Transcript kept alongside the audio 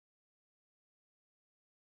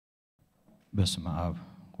በስመ አብ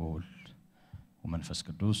ወወልድ ወመንፈስ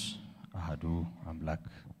ቅዱስ አሐዱ አምላክ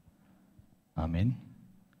አሜን።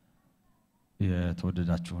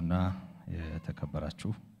 የተወደዳችሁና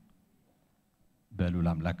የተከበራችሁ በልዑል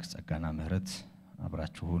አምላክ ጸጋና ምሕረት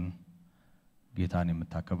አብራችሁን ጌታን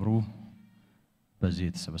የምታከብሩ በዚህ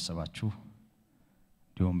የተሰበሰባችሁ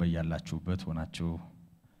እንዲሁም በያላችሁበት ሆናችሁ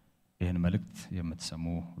ይህን መልእክት የምትሰሙ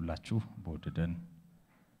ሁላችሁ በወደደን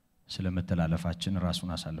ስለመተላለፋችን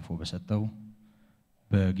ራሱን አሳልፎ በሰጠው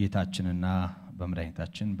በጌታችንና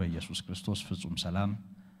በመድኃኒታችን በኢየሱስ ክርስቶስ ፍጹም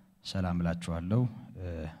ሰላም እላችኋለሁ።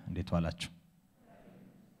 እንዴት ዋላችሁ?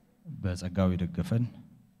 በጸጋው ይደገፈን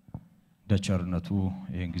ደቸርነቱ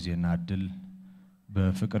ይህን ጊዜና እድል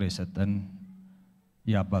በፍቅር የሰጠን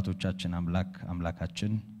የአባቶቻችን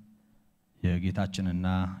አምላካችን የጌታችንና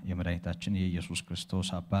የመድኃኒታችን የኢየሱስ ክርስቶስ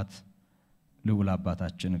አባት ልዑል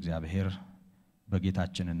አባታችን እግዚአብሔር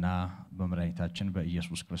በጌታችንና በመድኃኒታችን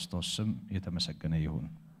በኢየሱስ ክርስቶስ ስም የተመሰገነ ይሁን።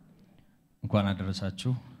 እንኳን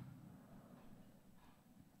አደረሳችሁ።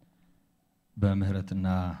 በምህረትና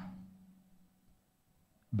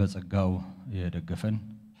በጸጋው የደገፈን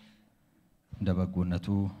እንደ በጎነቱ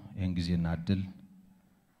ይህን ጊዜና እድል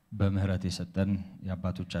በምህረት የሰጠን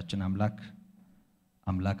የአባቶቻችን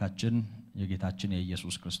አምላካችን የጌታችን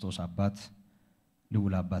የኢየሱስ ክርስቶስ አባት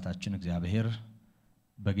ልዑል አባታችን እግዚአብሔር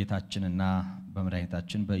በጌታችንና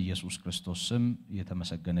በመድኃኒታችን በኢየሱስ ክርስቶስ ስም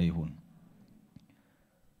የተመሰገነ ይሁን።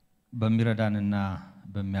 በሚረዳንና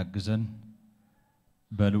በሚያግዘን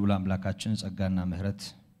በልዑል አምላካችን ጸጋና ምሕረት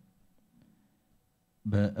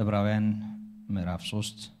በዕብራውያን ምዕራፍ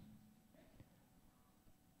 3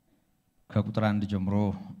 ከቁጥር 1 ጀምሮ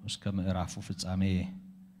እስከ ምዕራፉ ፍጻሜ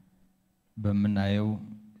በመናየው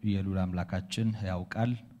የልዑል አምላካችን ሕያው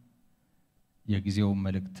ቃል የጊዜው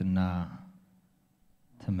መልእክትና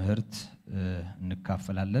ትምህርት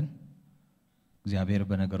እንካፈላለን። እግዚአብሔር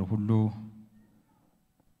በነገር ሁሉ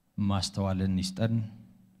ማስተዋልን ይስጠን፣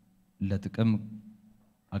 ለጥቅም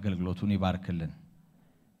አገልግሎቱን ይባርክልን።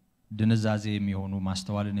 ድንዛዜ የሚሆኑ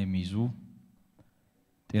ማስተዋልን የሚይዙ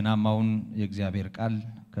ጤናማውን የእግዚአብሔር ቃል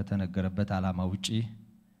ከተነገረበት ዓላማ ውጪ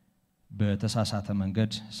በተሳሳተ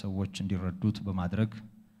መንገድ ሰዎች እንዲረዱት በማድረግ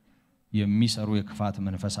የሚሰሩ የክፋት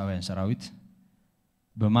መንፈሳውያን ሰራዊት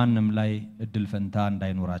በማንም ላይ እድል ፈንታ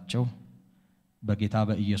እንዳይኖራቸው በጌታ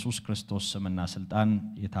በኢየሱስ ክርስቶስ ስምና ስልጣን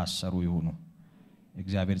የታሰሩ ይሁኑ።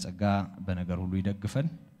 እግዚአብሔር ጸጋ በነገር ሁሉ ይደግፈን።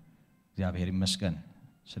 እግዚአብሔር ይመስገን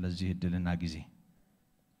ስለዚህ እድልና ጊዜ።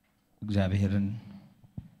 እግዚአብሔርን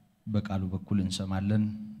በቃሉ በኩል እንሰማለን።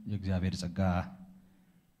 የእግዚአብሔር ጸጋ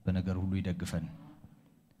በነገር ሁሉ ይደግፈን።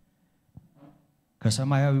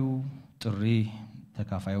 ከሰማያዊው ጥሪ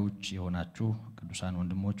ተካፋዮች የሆናችሁ ቅዱሳን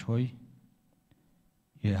ወንድሞች ሆይ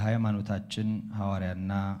የሃይማኖታችን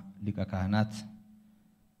ሐዋርያና ሊቀ ካህናት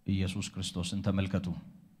ኢየሱስ ክርስቶስን ተመልከቱ።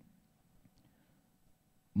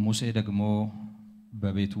 ሙሴ ደግሞ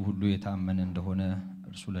በቤቱ ሁሉ የታመነ እንደሆነ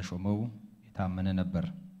እርሱ ለሾመው የታመነ ነበር።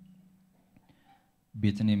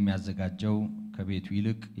 ቤትን የሚያዘጋጀው ከቤቱ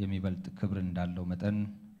ይልቅ የሚበልጥ ክብር እንዳለው መጠን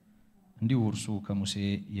እንዲሁ እርሱ ከሙሴ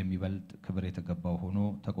የሚበልጥ ክብር የተገባው ሆኖ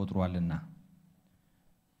ተቆጥሯልና።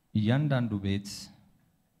 እያንዳንዱ ቤት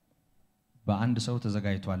በአንድ ሰው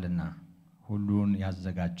ተዘጋጅቷልና ሁሉን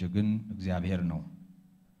ያዘጋጀ ግን እግዚአብሔር ነው።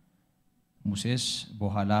 ሙሴስ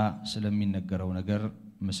በኋላ ስለሚነገረው ነገር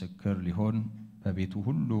ምስክር ሊሆን በቤቱ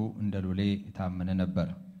ሁሉ እንደ ሎሌ የታመነ ነበር።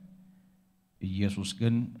 ኢየሱስ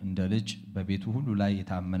ግን እንደ ልጅ በቤቱ ሁሉ ላይ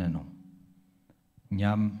የታመነ ነው።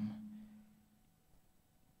 እኛም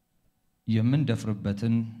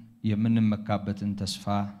የምንደፍርበትን የምንመካበትን ተስፋ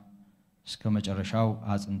እስከ መጨረሻው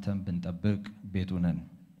አጽንተን ብንጠብቅ ቤቱ ነን።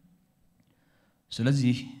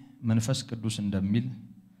 ስለዚህ መንፈስ ቅዱስ እንደሚል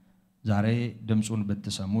ዛሬ ድምጹን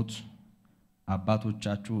ብትሰሙት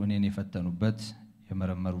አባቶቻችሁ እኔን የፈተኑበት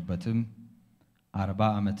የመረመሩበትም 40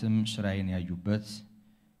 ዓመትም ስራዬን ያዩበት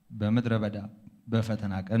በምድረ በዳ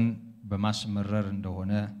በፈተና ቀን በማስመረር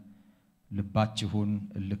እንደሆነ ልባችሁን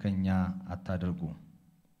እልከኛ አታድርጉ።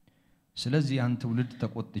 ስለዚህ ያን ትውልድ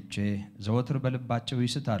ተቆጥቼ ዘወትር በልባቸው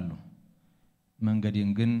ይስታሉ፣ መንገዴን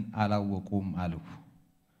ግን አላወቁም አልሁ።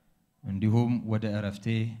 እንዲሁም ወደ ዕረፍቴ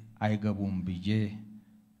አይገቡም ብዬ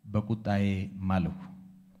በቁጣዬ ማልሁ።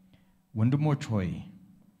 ወንድሞች ሆይ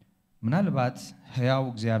ምናልባት ሕያው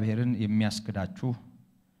እግዚአብሔርን የሚያስክዳችሁ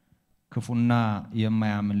ክፉና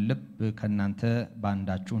የማያምን ልብ ከናንተ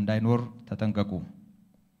ባንዳችሁ እንዳይኖር ተጠንቀቁ።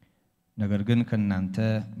 ነገር ግን ከናንተ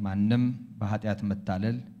ማንም በኃጢአት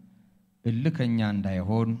መታለል እልከኛ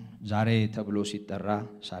እንዳይሆን ዛሬ ተብሎ ሲጠራ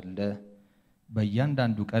ሳለ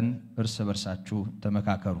በእያንዳንዱ ቀን እርስ በርሳችሁ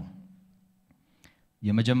ተመካከሩ።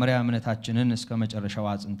 የመጀመሪያ እምነታችንን እስከ መጨረሻው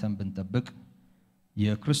አጽንተን ብንጠብቅ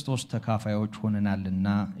የክርስቶስ ተካፋዮች ሆነናልና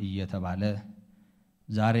እየተባለ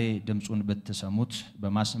ዛሬ ድምጹን ብትሰሙት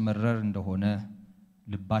በማስመረር እንደሆነ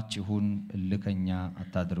ልባችሁን እልከኛ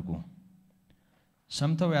አታድርጉ።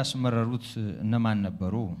 ሰምተው ያስመረሩት እነማን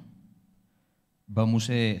ነበሩ? በሙሴ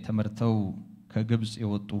ተመርተው ከግብጽ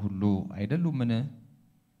የወጡ ሁሉ አይደሉምን?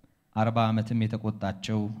 40 ዓመትም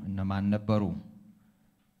የተቆጣቸው እነማን ነበሩ?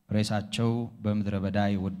 ሬሳቸው በምድረ በዳ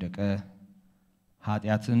የወደቀ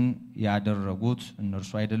ኃጢአትን ያደረጉት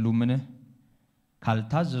እነርሱ አይደሉምን?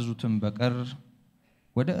 ካልታዘዙትም በቀር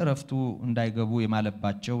ወደ ዕረፍቱ እንዳይገቡ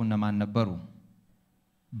የማለባቸው እነማን ነበሩ?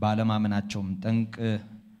 ባለማመናቸውም ጠንቅ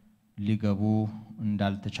ሊገቡ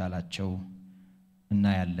እንዳልተቻላቸው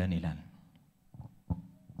እናያለን ይላል።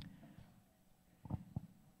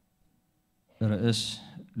 ርዕስ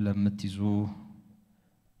ለምትይዙ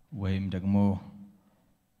ወይም ደግሞ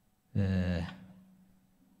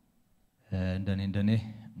እንደኔ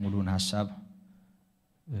ሙሉን ሐሳብ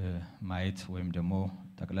ማየት ወይም ደግሞ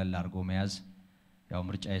ተቀለል አድርጎ መያዝ ያው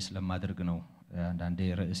ምርጫዬ ስለማደርግ ነው አንዳንዴ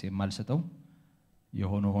ርዕስ የማልሰጠው።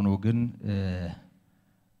 ሆኖ ግን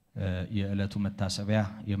የዕለቱ መታሰቢያ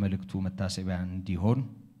የመልእክቱ መታሰቢያ እንዲሆን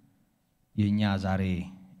የኛ ዛሬ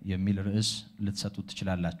የሚል ርዕስ ልትሰጡት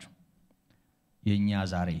ትችላላችሁ። የኛ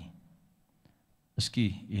ዛሬ። እስኪ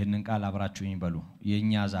ይሄንን ቃል አብራችሁኝ በሉ።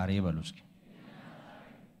 የኛ ዛሬ በሉ እስኪ።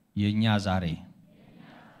 የኛ ዛሬ፣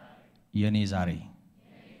 የኔ ዛሬ።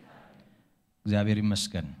 እግዚአብሔር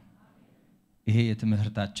ይመስገን። ይሄ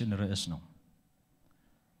የትምህርታችን ርዕስ ነው።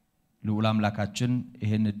 ልዑል አምላካችን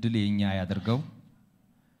ይሄን እድል የኛ ያድርገው።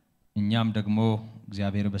 እኛም ደግሞ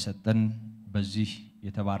እግዚአብሔር በሰጠን በዚህ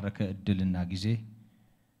የተባረከ እድልና ጊዜ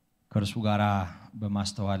ከርሱ ጋራ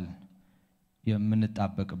በማስተዋል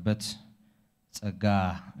የምንጣበቅበት ጸጋ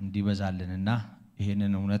እንዲበዛልንና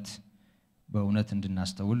ይሄንን እውነት በእውነት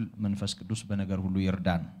እንድናስተውል መንፈስ ቅዱስ በነገር ሁሉ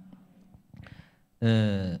ይርዳን።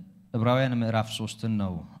 ዕብራውያን ምዕራፍ 3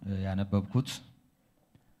 ነው ያነበብኩት።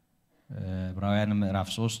 ዕብራውያን ምዕራፍ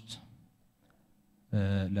 3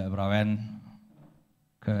 ለዕብራውያን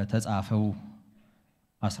ከተጻፈው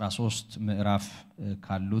 13 ምዕራፍ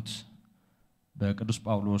ካሉት በቅዱስ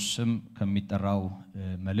ጳውሎስ ስም ከሚጠራው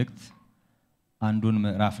መልእክት አንዱን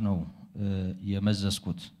ምዕራፍ ነው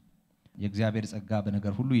የመዘስኩት። የእግዚአብሔር ጸጋ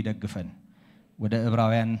በነገር ሁሉ ይደግፈን። ወደ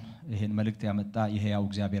ዕብራውያን ይሄን መልእክት ያመጣ የሕያው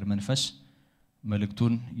እግዚአብሔር መንፈስ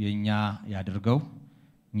መልእክቱን የኛ ያድርገው።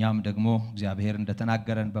 እኛም ደግሞ እግዚአብሔር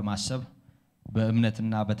እንደተናገረን በማሰብ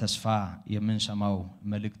በእምነትና በተስፋ የምንሰማው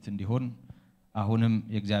መልእክት እንዲሆን አሁንም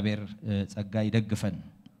የእግዚአብሔር ጸጋ ይደግፈን።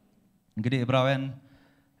 እንግዲህ ዕብራውያን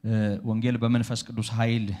ወንጌል በመንፈስ ቅዱስ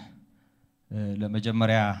ኃይል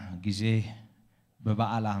ለመጀመሪያ ጊዜ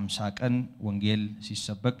በበዓለ 50 ቀን ወንጌል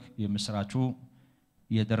ሲሰበክ የምስራቹ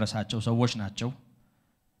የደረሳቸው ሰዎች ናቸው።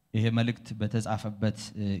 ይሄ መልእክት በተጻፈበት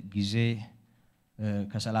ጊዜ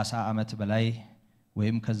ከ30 ዓመት በላይ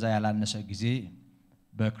ወይም ከዛ ያላነሰ ጊዜ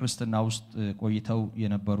በክርስትና ውስጥ ቆይተው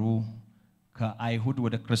የነበሩ ከአይሁድ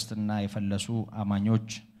ወደ ክርስትና የፈለሱ አማኞች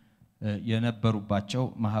የነበሩባቸው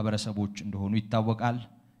ማህበረሰቦች እንደሆኑ ይታወቃል።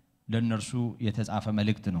 ለነርሱ የተጻፈ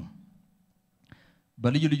መልእክት ነው።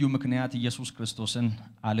 በልዩ ልዩ ምክንያት ኢየሱስ ክርስቶስን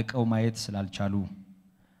አልቀው ማየት ስላልቻሉ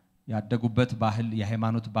ያደጉበት ባህል፣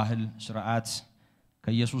 የሃይማኖት ባህል፣ ሥርዓት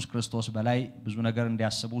ከኢየሱስ ክርስቶስ በላይ ብዙ ነገር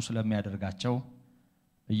እንዲያስቡ ስለሚያደርጋቸው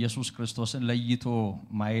ኢየሱስ ክርስቶስን ለይቶ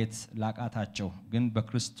ማየት ላቃታቸው ግን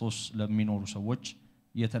በክርስቶስ ለሚኖሩ ሰዎች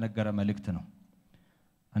የተነገረ መልእክት ነው።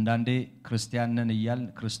 አንዳንዴ ክርስቲያን ነን እያል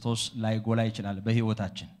ክርስቶስ ላይጎላ ይችላል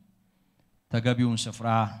በህይወታችን። ተገቢውን ስፍራ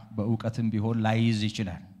በእውቀትም ቢሆን ላይይዝ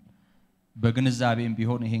ይችላል። በግንዛቤም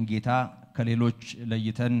ቢሆን ይሄን ጌታ ከሌሎች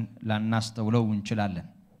ለይተን ላናስተውለው እንችላለን።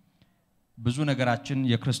 ብዙ ነገራችን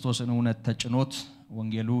የክርስቶስን እውነት ተጭኖት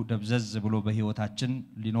ወንጌሉ ደብዘዝ ብሎ በህይወታችን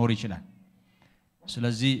ሊኖር ይችላል።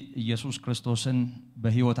 ስለዚህ ኢየሱስ ክርስቶስን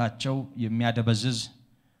በህይወታቸው የሚያደበዝዝ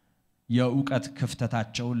የእውቀት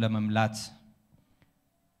ክፍተታቸውን ለመምላት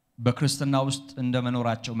በክርስትና ውስጥ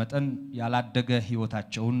እንደመኖራቸው መጠን ያላደገ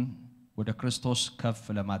ህይወታቸውን ወደ ክርስቶስ ከፍ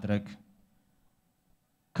ለማድረግ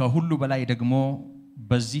ከሁሉ በላይ ደግሞ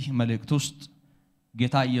በዚህ መልእክት ውስጥ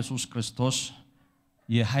ጌታ ኢየሱስ ክርስቶስ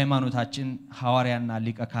የሃይማኖታችን ሐዋርያና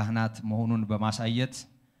ሊቀ ካህናት መሆኑን በማሳየት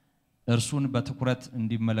እርሱን በትኩረት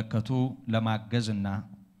እንዲመለከቱ ለማገዝና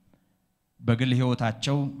በግል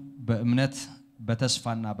ህይወታቸው በእምነት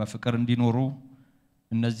በተስፋና በፍቅር እንዲኖሩ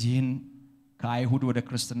እነዚህን ከአይሁድ ወደ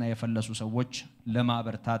ክርስትና የፈለሱ ሰዎች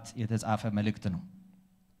ለማበርታት የተጻፈ መልእክት ነው።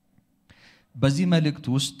 በዚህ መልእክት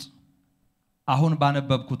ውስጥ አሁን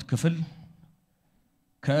ባነበብኩት ክፍል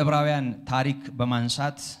ከዕብራውያን ታሪክ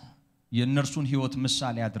በማንሳት የእነርሱን ህይወት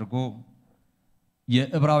ምሳሌ አድርጎ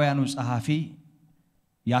የዕብራውያኑ ጸሐፊ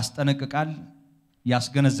ያስጠነቅቃል፣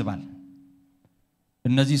 ያስገነዝባል።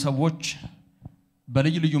 እነዚህ ሰዎች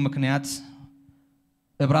በልዩ ልዩ ምክንያት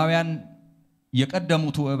ዕብራውያን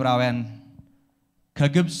የቀደሙት ዕብራውያን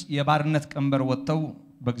ከግብጽ የባርነት ቀንበር ወጥተው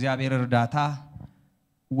በእግዚአብሔር እርዳታ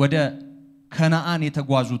ወደ ከነዓን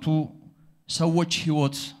የተጓዙት ሰዎች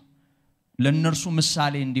ሕይወት ለነርሱ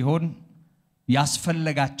ምሳሌ እንዲሆን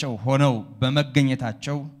ያስፈልጋቸው ሆነው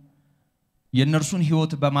በመገኘታቸው የነርሱን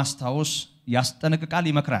ሕይወት በማስታወስ ያስጠነቅቃል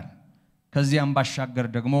ይመክራል ከዚያም ባሻገር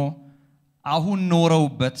ደግሞ አሁን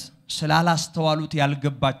ኖረውበት ስላላስተዋሉት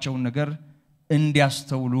ያልገባቸው ነገር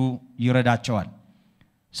እንዲያስተውሉ ይረዳቸዋል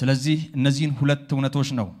ስለዚህ እነዚህን ሁለት እውነቶች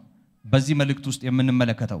ነው በዚህ መልእክት ውስጥ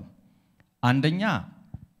የምንመለከተው አንደኛ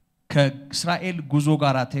ከእስራኤል ጉዞ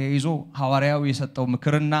ጋር ተያይዞ ሐዋርያው የሰጠው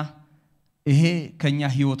ምክርና ይሄ ከኛ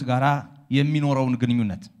ሕይወት ጋር የሚኖረውን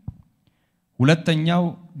ግንኙነት ሁለተኛው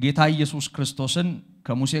ጌታ ኢየሱስ ክርስቶስን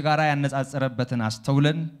ከሙሴ ጋር ያነጻጸረበትን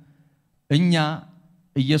አስተውለን እኛ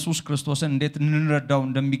ኢየሱስ ክርስቶስን እንዴት እንረዳው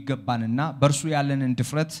እንደሚገባንና በርሱ ያለንን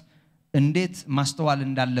ድፍረት እንዴት ማስተዋል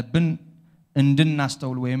እንዳለብን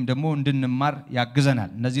እንድናስተውል ወይም ደግሞ እንድንማር ያግዘናል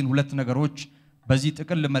እነዚህን ሁለት ነገሮች በዚህ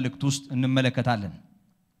ጥቅል መልእክት ውስጥ እንመለከታለን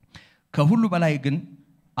ከሁሉ በላይ ግን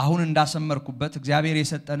አሁን እንዳሰመርኩበት እግዚአብሔር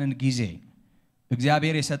የሰጠንን ጊዜ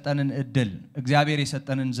እግዚአብሔር የሰጠንን እድል እግዚአብሔር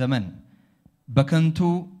የሰጠንን ዘመን በከንቱ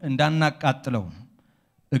እንዳናቃጥለው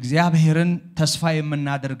እግዚአብሔርን ተስፋ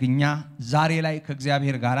የምናደርግኛ ዛሬ ላይ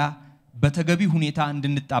ከእግዚአብሔር ጋር በተገቢ ሁኔታ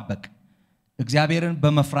እንድንጣበቅ እግዚአብሔርን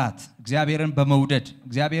በመፍራት እግዚአብሔርን በመውደድ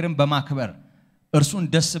እግዚአብሔርን በማክበር እርሱን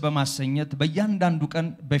ደስ በማሰኘት በእያንዳንዱ ቀን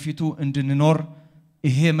በፊቱ እንድንኖር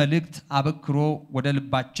ይሄ መልእክት አበክሮ ወደ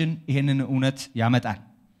ልባችን ይሄንን እውነት ያመጣል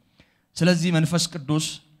ስለዚህ መንፈስ ቅዱስ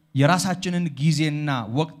የራሳችንን ጊዜና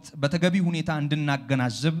ወቅት በተገቢ ሁኔታ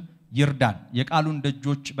እንድናገናዝብ ይርዳል የቃሉን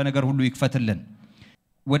ደጆች በነገር ሁሉ ይክፈትልን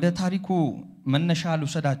ወደ ታሪኩ መነሻ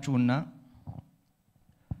ልውሰዳችሁና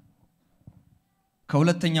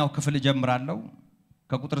ከሁለተኛው ክፍል ጀምራለሁ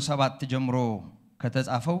ከቁጥር 7 ጀምሮ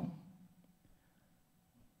ከተጻፈው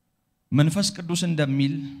መንፈስ ቅዱስ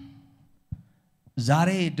እንደሚል ዛሬ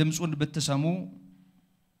ድምጹን ብትሰሙ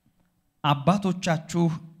አባቶቻችሁ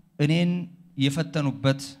እኔን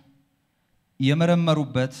የፈተኑበት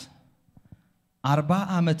የመረመሩበት 40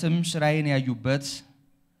 ዓመትም ስራዬን ያዩበት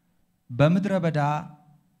በመድረ በዳ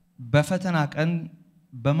በፈተና ቀን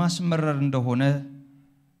በማስመረር እንደሆነ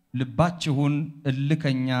ልባችሁን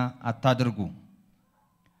እልከኛ አታድርጉ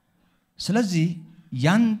ስለዚህ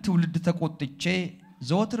ያን ትውልድ ተቆጥቼ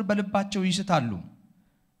ዘወትር በልባቸው ይስታሉ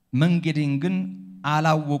መንገዴን ግን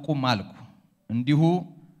አላወቁም አልኩ እንዲሁ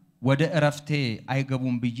ወደ እረፍቴ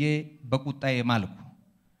አይገቡም ብዬ በቁጣዬ ማልኩ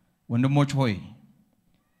ወንድሞች ሆይ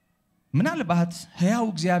ምናልባት ሕያው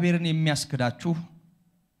እግዚአብሔርን የሚያስክዳችሁ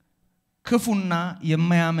ክፉና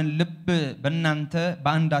የማያምን ልብ በእናንተ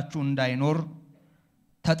በአንዳችሁ እንዳይኖር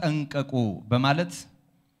ተጠንቀቁ በማለት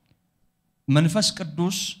መንፈስ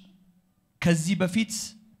ቅዱስ ከዚህ በፊት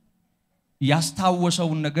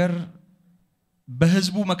ያስታወሰውን ነገር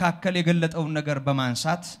በህዝቡ መካከል የገለጠውን ነገር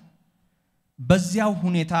በማንሳት በዚያው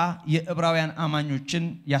ሁኔታ የዕብራውያን አማኞችን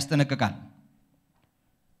ያስጠነቅቃል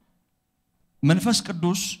መንፈስ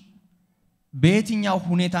ቅዱስ በየትኛው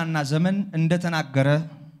ሁኔታና ዘመን እንደተናገረ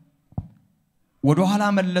ወደ ኋላ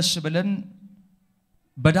መለስ ብለን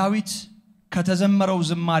በዳዊት ከተዘመረው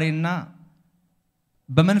ዝማሬና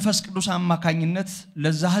በመንፈስ ቅዱስ አማካኝነት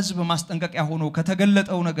ለዛ ህዝብ ማስጠንቀቂያ ሆኖ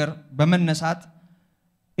ከተገለጠው ነገር በመነሳት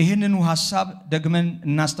ይሄንኑ ሐሳብ ደግመን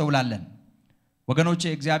እናስተውላለን ወገኖቼ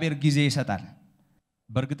እግዚአብሔር ጊዜ ይሰጣል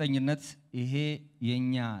በእርግጠኝነት ይሄ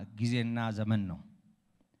የኛ ጊዜና ዘመን ነው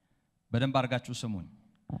በደንብ አርጋችሁ ስሙኝ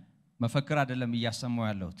መፈክር አይደለም እያሰማው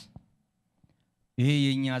ያለሁት ይሄ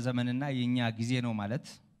የኛ ዘመንና የኛ ጊዜ ነው ማለት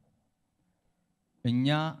እኛ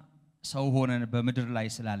ሰው ሆነን በመድር ላይ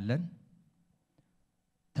ስላለን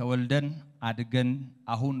ተወልደን አድገን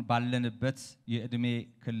አሁን ባለንበት የእድሜ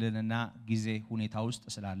ክልልና ጊዜ ሁኔታ ውስጥ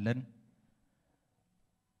ስላለን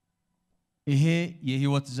ይሄ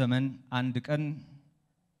የህይወት ዘመን አንድ ቀን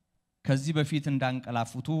ከዚህ በፊት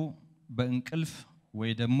እንዳንቀላፉቱ በእንቅልፍ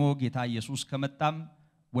ወይ ደግሞ ጌታ ኢየሱስ ከመጣም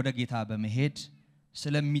ወደ ጌታ በመሄድ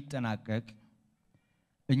ስለሚጠናቀቅ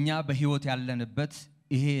እኛ በህይወት ያለንበት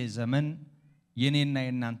ይሄ ዘመን የኔና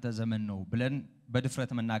የናንተ ዘመን ነው ብለን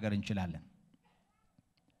በድፍረት መናገር እንችላለን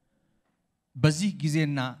በዚህ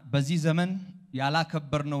ጊዜና በዚህ ዘመን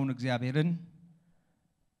ያላከበርነውን እግዚአብሔርን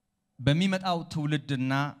በሚመጣው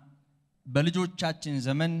ትውልድና በልጆቻችን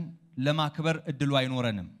ዘመን ለማክበር እድሉ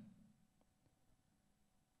አይኖረንም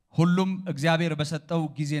ሁሉም እግዚአብሔር በሰጠው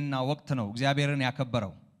ጊዜና ወቅት ነው እግዚአብሔርን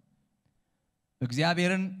ያከበረው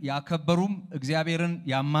እግዚአብሔርን ያከበሩም እግዚአብሔርን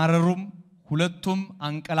ያማረሩም ሁለቱም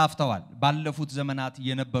አንቀላፍተዋል ባለፉት ዘመናት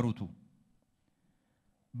የነበሩት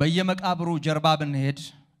በየመቃብሩ ጀርባ ብንሄድ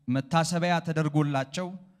መታሰቢያ ተደርጎላቸው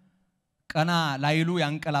ቀና ላይሉ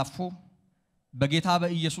ያንቀላፉ በጌታ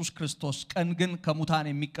በኢየሱስ ክርስቶስ ቀን ግን ከሙታን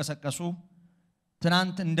የሚቀሰቀሱ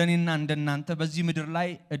ትናንት እንደኔና እንደናንተ በዚህ ምድር ላይ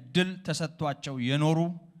እድል ተሰጥቷቸው የኖሩ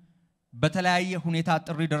በተለያየ ሁኔታ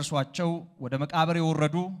ጥሪ ደርሷቸው ወደ መቃብር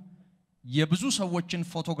የወረዱ የብዙ ሰዎችን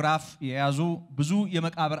ፎቶግራፍ የያዙ ብዙ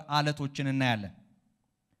የመቃብር አለቶችን እናያለን።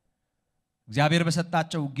 እግዚአብሔር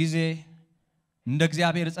በሰጣቸው ጊዜ እንደ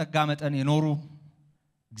እግዚአብሔር ጸጋ መጠን የኖሩ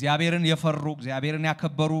እግዚአብሔርን የፈሩ እግዚአብሔርን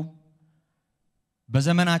ያከበሩ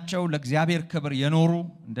በዘመናቸው ለእግዚአብሔር ክብር የኖሩ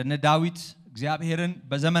እንደነ ዳዊት እግዚአብሔርን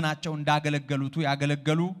በዘመናቸው እንዳገለገሉት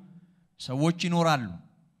ያገለገሉ ሰዎች ይኖራሉ።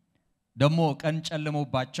 ደሞ ቀን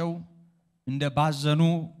ጨለሞባቸው እንደ ባዘኑ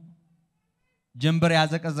ጀንበር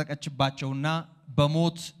ያዘቀዘቀችባቸውና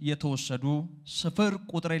በሞት የተወሰዱ ስፍር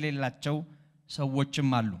ቁጥር የሌላቸው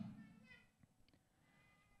ሰዎችም አሉ።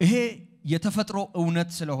 ይሄ የተፈጥሮ እውነት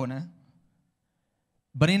ስለሆነ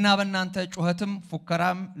በኔና በእናንተ ጩኸትም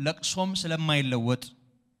ፉከራም ለቅሶም ስለማይለወጥ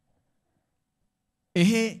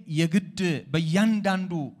ይሄ የግድ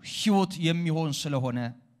በእያንዳንዱ ህይወት የሚሆን ስለሆነ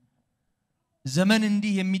ዘመን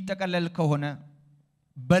እንዲህ የሚጠቀለል ከሆነ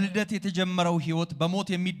በልደት የተጀመረው ህይወት በሞት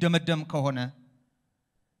የሚደመደም ከሆነ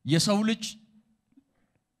የሰው ልጅ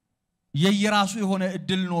የየራሱ የሆነ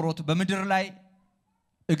እድል ኖሮት በመድር ላይ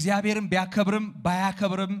እግዚአብሔርን ቢያከብርም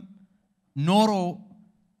ባያከብርም ኖሮ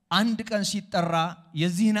አንድ ቀን ሲጠራ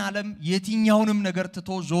የዚህን ዓለም የትኛውንም ነገር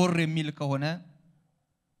ትቶ ዞር የሚል ከሆነ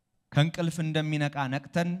ከንቅልፍ እንደሚነቃ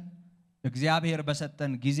ነቅተን እግዚአብሔር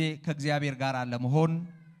በሰጠን ጊዜ ከእግዚአብሔር ጋር ለመሆን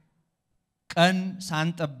ቀን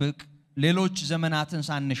ሳንጠብቅ ሌሎች ዘመናትን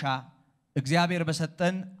ሳንሻ እግዚአብሔር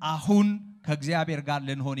በሰጠን አሁን ከእግዚአብሔር ጋር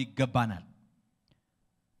ልንሆን ይገባናል።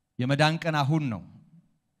 የመዳን ቀን አሁን ነው።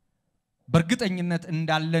 በእርግጠኝነት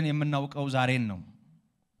እንዳለን የምናውቀው ዛሬን ነው።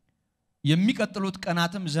 የሚቀጥሉት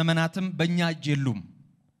ቀናትም ዘመናትም በእኛ እጅ የሉም።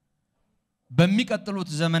 በሚቀጥሉት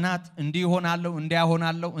ዘመናት እንዲሆናለው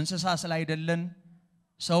እንዲያሆናለው እንስሳ ስላይደለን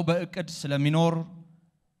ሰው በእቅድ ስለሚኖር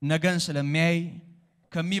ነገን ስለሚያይ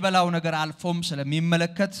ከሚበላው ነገር አልፎም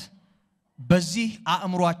ስለሚመለከት በዚህ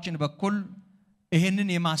አእምሮአችን በኩል ይሄንን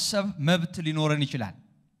የማሰብ መብት ሊኖረን ይችላል።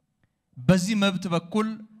 በዚህ መብት በኩል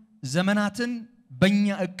ዘመናትን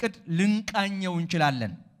በእኛ እቅድ ልንቃኘው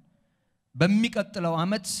እንችላለን። በሚቀጥለው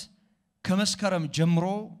ዓመት ከመስከረም ጀምሮ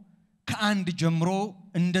ከአንድ ጀምሮ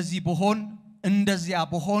እንደዚህ በሆን እንደዚያ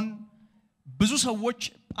በሆን ብዙ ሰዎች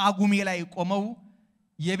ጳጉሜ ላይ ቆመው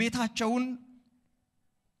የቤታቸውን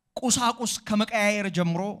ቁሳቁስ ከመቀያየር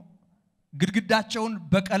ጀምሮ ግድግዳቸውን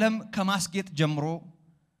በቀለም ከማስጌጥ ጀምሮ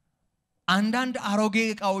አንዳንድ አሮጌ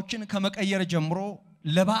ዕቃዎችን ከመቀየር ጀምሮ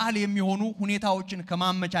ለበዓል የሚሆኑ ሁኔታዎችን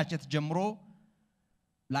ከማመቻቸት ጀምሮ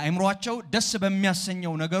ለአእምሮአቸው ደስ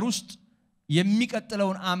በሚያሰኘው ነገር ውስጥ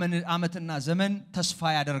የሚቀጥለውን ዓመትና ዘመን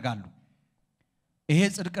ተስፋ ያደርጋሉ። ይሄ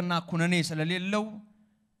ጽድቅና ኩነኔ ስለሌለው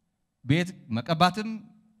ቤት መቀባትም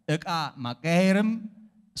ዕቃ ማቀያየርም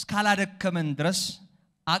እስካላደከመን ድረስ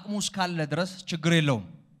አቅሙ እስካለ ድረስ ችግር የለውም።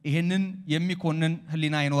 ይሄንን የሚኮንን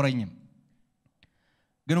ህሊና አይኖረኝም።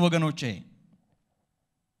 ግን ወገኖቼ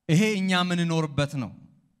ይሄ እኛ ምን ኖርበት ነው?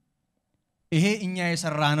 ይሄ እኛ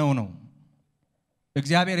የሰራነው ነው?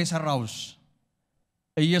 እግዚአብሔር የሰራውስ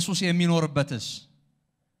ኢየሱስ የሚኖርበትስ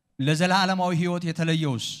ለዘላለማዊ ህይወት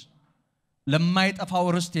የተለየውስ ለማይጠፋው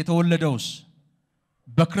ርስት የተወለደውስ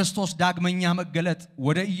በክርስቶስ ዳግመኛ መገለጥ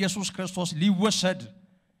ወደ ኢየሱስ ክርስቶስ ሊወሰድ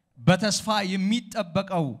በተስፋ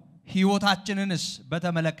የሚጠበቀው ህይወታችንንስ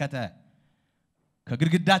በተመለከተ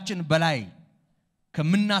ከግድግዳችን በላይ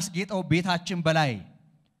ከምናስጌጠው ቤታችን በላይ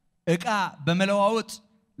ዕቃ በመለዋወጥ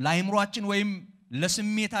ለአእምሮአችን ወይም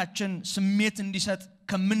ለስሜታችን ስሜት እንዲሰጥ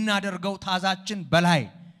ከምናደርገው ታዛችን በላይ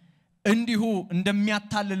እንዲሁ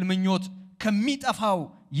እንደሚያታልል ምኞት ከሚጠፋው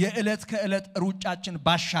የዕለት ከዕለት ሩጫችን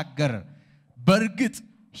ባሻገር በርግጥ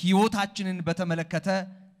ህይወታችንን በተመለከተ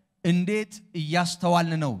እንዴት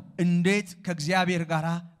እያስተዋልን ነው? እንዴት ከእግዚአብሔር ጋር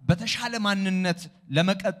በተሻለ ማንነት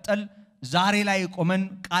ለመቀጠል ዛሬ ላይ ቆመን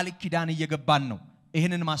ቃል ኪዳን እየገባን ነው?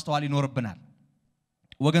 ይሄንን ማስተዋል ይኖርብናል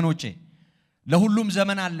ወገኖቼ። ለሁሉም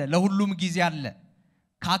ዘመን አለ፣ ለሁሉም ጊዜ አለ።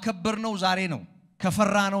 ካከበርነው ዛሬ ነው፣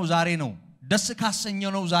 ከፈራነው ዛሬ ነው፣ ደስ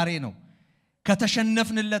ካሰኘነው ዛሬ ነው፣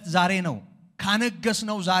 ከተሸነፍንለት ዛሬ ነው፣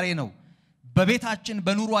 ካነገስነው ዛሬ ነው፣ በቤታችን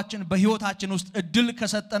በኑሯችን በህይወታችን ውስጥ እድል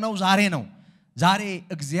ከሰጠነው ዛሬ ነው። ዛሬ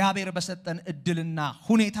እግዚአብሔር በሰጠን እድልና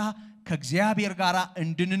ሁኔታ ከእግዚአብሔር ጋር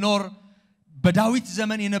እንድንኖር በዳዊት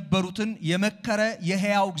ዘመን የነበሩትን የመከረ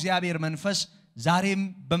የሕያው እግዚአብሔር መንፈስ ዛሬም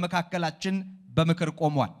በመካከላችን በመከር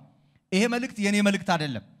ቆሟል። ይሄ መልእክት የኔ መልእክት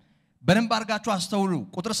አይደለም። በደንብ አርጋችሁ አስተውሉ።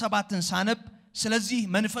 ቁጥር 7ን ሳነብ ስለዚህ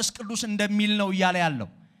መንፈስ ቅዱስ እንደሚል ነው እያለ ያለው።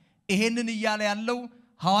 ይሄንን እያለ ያለው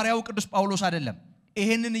ሐዋርያው ቅዱስ ጳውሎስ አይደለም።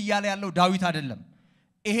 ይሄንን እያለ ያለው ዳዊት አይደለም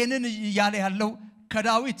ይሄንን እያለ ያለው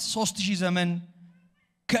ከዳዊት 3000 ዘመን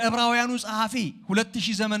ከዕብራውያኑ ጸሐፊ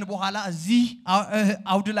 2000 ዘመን በኋላ እዚህ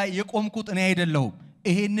አውድ ላይ የቆምኩት እኔ አይደለሁም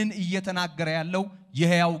ይሄንን እየተናገረ ያለው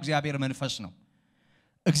የሕያው እግዚአብሔር መንፈስ ነው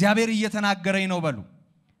እግዚአብሔር እየተናገረኝ ነው በሉ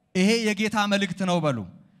ይሄ የጌታ መልእክት ነው በሉ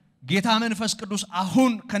ጌታ መንፈስ ቅዱስ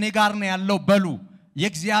አሁን ከኔ ጋር ነው ያለው በሉ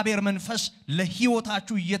የእግዚአብሔር መንፈስ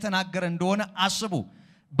ለሕይወታችሁ እየተናገረ እንደሆነ አስቡ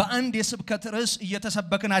በአንድ የስብከት ርዕስ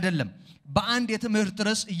እየተሰበክን አይደለም በአንድ የትምህርት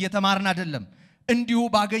ርዕስ እየተማርን አይደለም እንዲሁ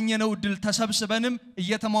ባገኘነው ድል ተሰብስበንም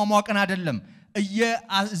እየተሟሟቀን አይደለም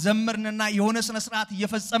እየዘመርንና የሆነ ስነ ስርዓት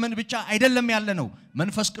እየፈጸመን ብቻ አይደለም ያለነው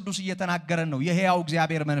መንፈስ ቅዱስ እየተናገረን ነው የሕያው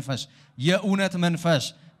እግዚአብሔር መንፈስ የእውነት መንፈስ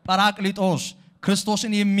ጳራቅሊጦስ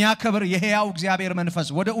ክርስቶስን የሚያከብር የሕያው እግዚአብሔር መንፈስ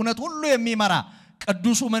ወደ እውነት ሁሉ የሚመራ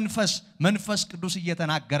ቅዱሱ መንፈስ ቅዱስ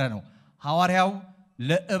እየተናገረ ነው ሐዋርያው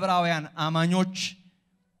ለዕብራውያን አማኞች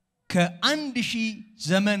ከ1000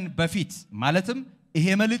 ዘመን በፊት ማለትም ይሄ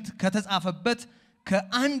መልእክት ከተጻፈበት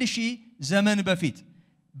ከ1000 ዘመን በፊት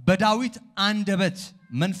በዳዊት አንደበት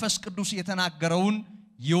መንፈስ ቅዱስ የተናገረውን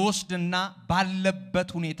ይወስድና ባለበት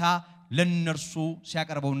ሁኔታ ለነርሱ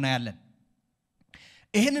ሲያቀርበው እናያለን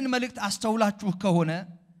ይሄንን መልእክት አስተውላችሁ ከሆነ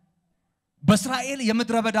በእስራኤል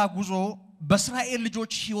የምድረ በዳ ጉዞ በእስራኤል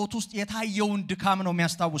ልጆች ሕይወት ውስጥ የታየውን ድካም ነው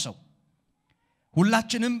የሚያስታውሰው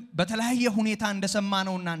ሁላችንም በተለያየ ሁኔታ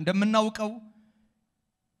እንደሰማነውና እንደምናውቀው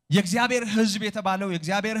የእግዚአብሔር ሕዝብ የተባለው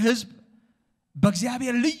የእግዚአብሔር ሕዝብ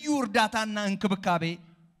በእግዚአብሔር ልዩ እርዳታና እንክብካቤ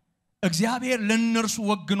እግዚአብሔር ለነርሱ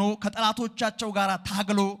ወግኖ ከጠላቶቻቸው ጋር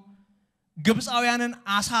ታግሎ ግብፃውያንን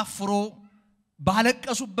አሳፍሮ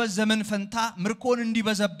ባለቀሱበት ዘመን ፈንታ ምርኮን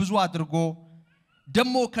እንዲበዘብዙ አድርጎ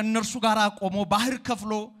ደሞ ከነርሱ ጋር ቆሞ ባህር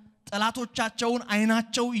ከፍሎ ጠላቶቻቸውን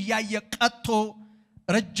አይናቸው እያየ ቀጥቶ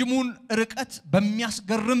ረጅሙን ርቀት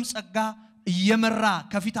በሚያስገርም ጸጋ እየመራ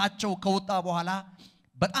ከፊታቸው ከወጣ በኋላ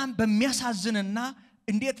በጣም በሚያሳዝንና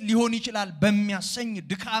እንዴት ሊሆን ይችላል በሚያሰኝ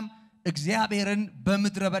ድካም እግዚአብሔርን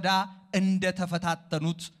በምድረ በዳ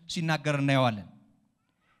እንደተፈታተኑት ሲናገር እናየዋለን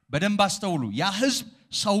በደንብ አስተውሉ ያ ሕዝብ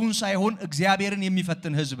ሰውን ሳይሆን እግዚአብሔርን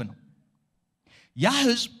የሚፈትን ሕዝብ ነው ያ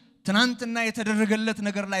ሕዝብ ትናንትና የተደረገለት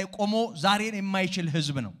ነገር ላይ ቆሞ ዛሬን የማይችል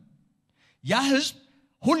ሕዝብ ነው ያ ሕዝብ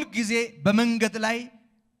ሁሉ ጊዜ በመንገድ ላይ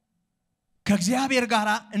ከእግዚአብሔር ጋር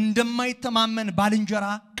እንደማይተማመን ባልንጀራ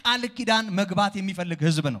ቃል ኪዳን መግባት የሚፈልግ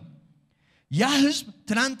ሕዝብ ነው ያ ሕዝብ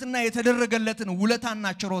ትናንትና የተደረገለትን ውለታና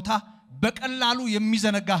ችሮታ በቀላሉ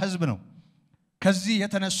የሚዘነጋ ሕዝብ ነው ከዚህ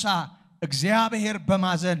የተነሳ እግዚአብሔር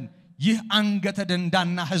በማዘን ይህ አንገተ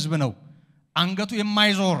ደንዳና ሕዝብ ነው አንገቱ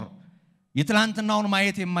የማይዞር የትላንትናውን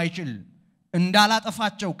ማየት የማይችል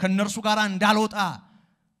እንዳላጠፋቸው ከነርሱ ጋር እንዳልወጣ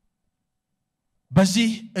በዚህ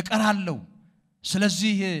እቀራለሁ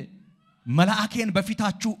ስለዚህ መላእክን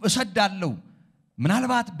በፊታችሁ እሰዳለሁ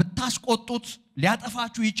ምናልባት ብታስቆጡት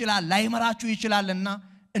ሊያጠፋችሁ ይችላል ላይመራችሁ ይችላልና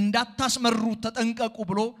እንዳታስመሩ ተጠንቀቁ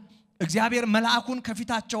ብሎ እግዚአብሔር መላእኩን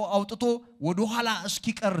ከፊታቸው አውጥቶ ወደ ኋላ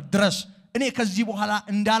እስኪቀር ድረስ እኔ ከዚህ በኋላ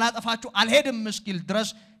እንዳላጠፋችሁ አልሄድም እስኪል ድረስ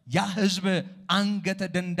ያ ሕዝብ አንገተ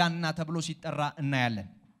ደንዳና ተብሎ ሲጠራ እናያለን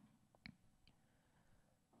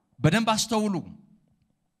በደንብ አስተውሉ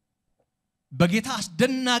በጌታ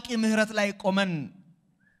አስደናቂ ምህረት ላይ ቆመን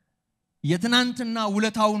የትናንትና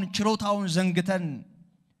ውለታውን ችሮታውን ዘንግተን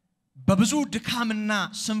በብዙ ድካምና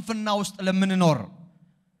ስንፍና ውስጥ ለምንኖር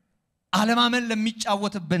ዓለማመን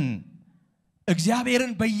ለሚጫወትብን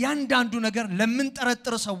እግዚአብሔርን በእያንዳንዱ ነገር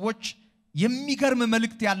ለምንጠረጥር ሰዎች የሚገርም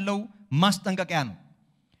መልእክት ያለው ማስጠንቀቂያ ነው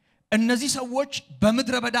እነዚህ ሰዎች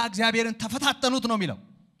በምድረ በዳ እግዚአብሔርን ተፈታተኑት ነው የሚለው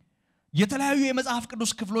የተለያዩ የመጽሐፍ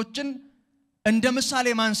ቅዱስ ክፍሎችን እንደ ምሳሌ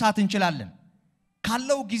ማንሳት እንችላለን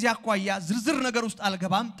ካለው ጊዜ አኳያ ዝርዝር ነገር ውስጥ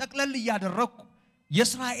አልገባም ጠቅለል ያደረኩ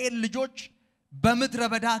የእስራኤል ልጆች በምድረ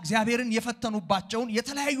በዳ እግዚአብሔርን የፈተኑባቸውን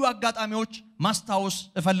የተለያዩ አጋጣሚዎች ማስታወስ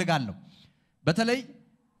እፈልጋለሁ በተለይ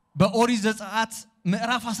በኦሪት ዘጸአት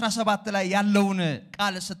ምዕራፍ 17 ላይ ያለውን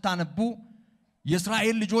ቃል ስታነቡ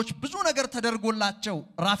የእስራኤል ልጆች ብዙ ነገር ተደርጎላቸው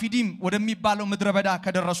ራፊዲም ወደሚባለው ምድረ በዳ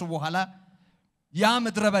ከደረሱ በኋላ ያ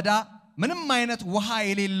ምድረ በዳ ምንም አይነት ውሃ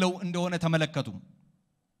የሌለው እንደሆነ ተመለከቱ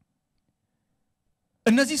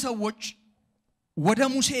እነዚህ ሰዎች ወደ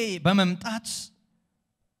ሙሴ በመምጣት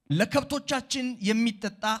ለከብቶቻችን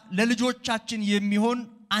የሚጠጣ ለልጆቻችን የሚሆን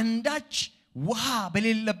አንዳች ውሃ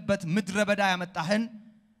በሌለበት ምድረ በዳ ያመጣህን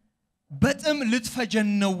በጥም ልትፈጀን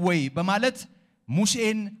ነው ወይ በማለት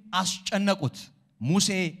ሙሴን አስጨነቁት ሙሴ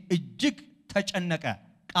እጅግ ተጨነቀ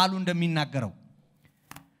ቃሉ እንደሚናገረው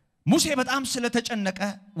ሙሴ በጣም ስለተጨነቀ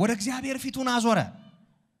ወደ እግዚአብሔር ፊቱን አዞረ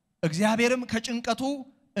እግዚአብሔርም ከጭንቀቱ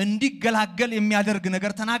እንዲገላገል የሚያደርግ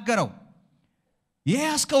ነገር ተናገረው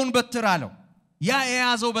የያዝከውን በትር አለው ያ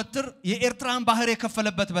የያዘው በትር የኤርትራን ባህር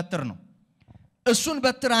የከፈለበት በትር ነው እሱን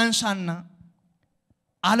በትር አንሳና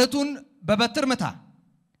አለቱን በበትር መታ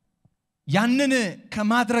ያንን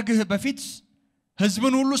ከማድረግህ በፊት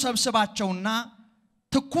ህዝብን ሁሉ ሰብስባቸውና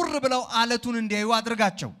ትኩር ብለው አለቱን እንዲያዩ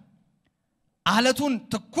አድርጋቸው አለቱን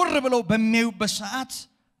ትኩር ብለው በሚያዩበት ሰዓት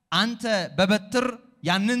አንተ በበትር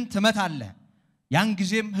ያንን ትመታለህ ያን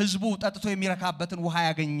ጊዜም ህዝቡ ጠጥቶ የሚረካበትን ውሃ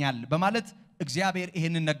ያገኛል በማለት እግዚአብሔር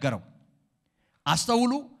ይሄንን ነገረው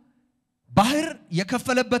አስተውሉ ባህር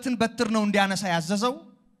የከፈለበትን በትር ነው እንዲያነሳ ያዘዘው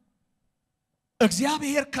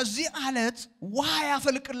እግዚአብሔር ከዚህ አለት ውሃ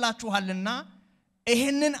ያፈልቅላችኋልና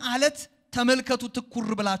ይሄንን አለት ተመልከቱ ትኩር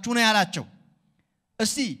ብላችሁ ነው ያላቸው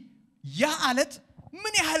እስቲ ያ አለት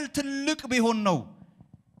ምን ያህል ትልቅ ቢሆን ነው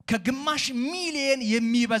ከግማሽ ሚሊየን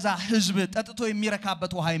የሚበዛ ህዝብ ጠጥቶ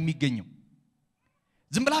የሚረካበት ውሃ የሚገኘው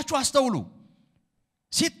ዝም ብላችሁ አስተውሉ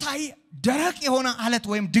ሲታይ ደረቅ የሆነ አለት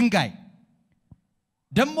ወይም ድንጋይ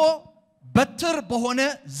ደሞ በትር በሆነ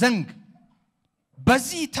ዘንግ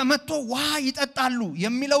በዚህ ተመቶ ውሃ ይጠጣሉ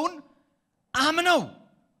የሚለውን አምነው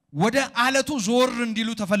ወደ አለቱ ዞር እንዲሉ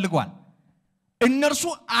ተፈልጓል እነርሱ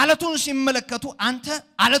አለቱን ሲመለከቱ አንተ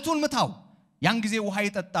አለቱን ምታው ያን ጊዜ ውሃ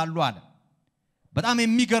ይጠጣሉ አለ በጣም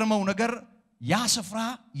የሚገርመው ነገር ያ ስፍራ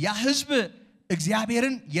ያ ህዝብ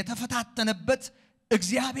እግዚአብሔርን የተፈታተነበት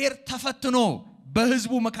እግዚአብሔር ተፈትኖ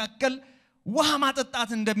በህዝቡ መካከል ውሃ ማጠጣት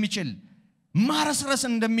እንደሚችል ማረስረስ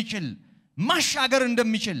እንደሚችል ማሻገር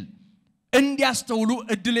እንደሚችል እንዲያስተውሉ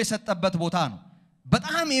እድል የሰጠበት ቦታ ነው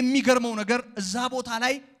በጣም የሚገርመው ነገር እዛ ቦታ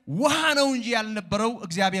ላይ ውሃ ነው እንጂ ያልነበረው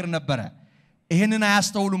እግዚአብሔር ነበረ ይሄንን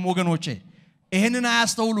አያስተውሉም ወገኖቼ ይሄንን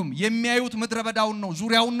አያስተውሉም የሚያዩት ምድረበዳውን ነው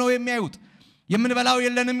ዙሪያውን ነው የሚያዩት የምንበላው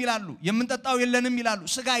የለንም ይላሉ የምንጠጣው የለንም ይላሉ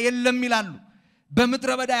ስጋ የለም ይላሉ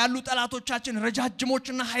በምድረበዳ ያሉ ጠላቶቻችን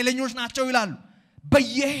ረጃጅሞችና ኃይለኞች ናቸው ይላሉ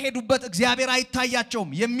በየሄዱበት እግዚአብሔር አይታያቸውም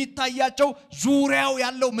የሚታያቸው ዙሪያው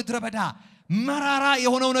ያለው ምድረበዳ መራራ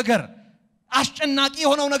የሆነው ነገር አስጨናቂ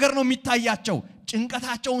የሆነው ነገር ነው የሚታያቸው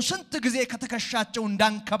ጭንቀታቸውን ስንት ጊዜ ከተከሻቸው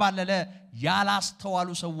እንዳንከባለለ ያላስተዋሉ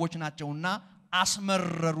ሰዎች ናቸውና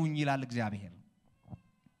አስመረሩኝ ይላል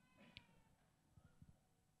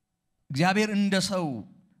እግዚአብሔር እንደ ሰው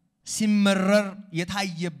ሲመረር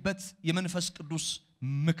የታየበት የመንፈስ ቅዱስ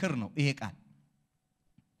ምክር ነው ይሄ ቃል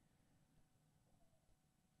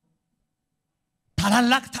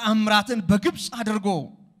ታላላቅ ተአምራትን በግብጽ አድርጎ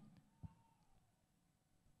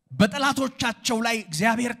በጠላቶቻቸው ላይ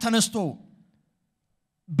እግዚአብሔር ተነስቶ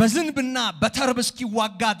በዝንብና በተርብ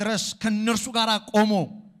እስኪዋጋ ድረስ ከነርሱ ጋር ቆሞ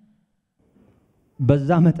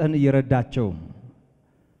በዛ መጠን ይረዳቸው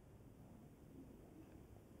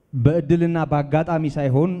በእድልና በአጋጣሚ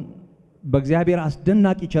ሳይሆን በእግዚአብሔር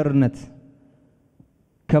አስደናቂ ቸርነት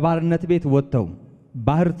ከባርነት ቤት ወጥተው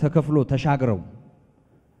ባህር ተከፍሎ ተሻግረው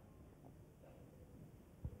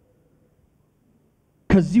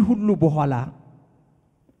ከዚህ ሁሉ በኋላ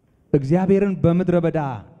እግዚአብሔርን በመድረበዳ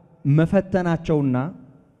መፈተናቸውና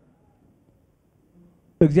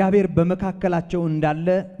እግዚአብሔር በመካከላቸው እንዳለ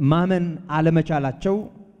ማመን አለመቻላቸው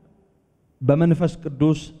በመንፈስ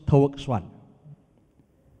ቅዱስ ተወቅሷል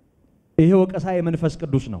ይሄ ወቀሳ የመንፈስ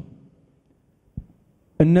ቅዱስ ነው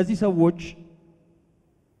እነዚህ ሰዎች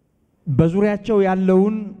በዙሪያቸው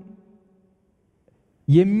ያለውን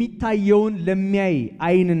የሚታየውን ለሚያይ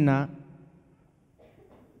አይንና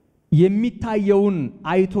የሚታየውን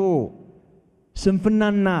አይቶ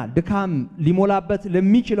ስንፍናና ድካም ሊሞላበት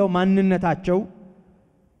ለሚችለው ማንነታቸው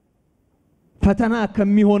ፈተና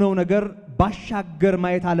ከሚሆነው ነገር ባሻገር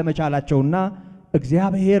ማየት አለመቻላቸውና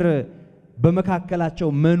እግዚአብሔር በመካከላቸው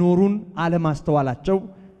መኖሩን አለማስተዋላቸው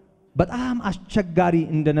በጣም አስቸጋሪ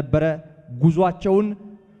እንደነበረ ጉዟቸውን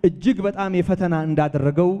እጅግ በጣም የፈተና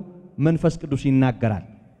እንዳደረገው መንፈስ ቅዱስ ይናገራል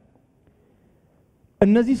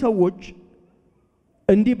እነዚህ ሰዎች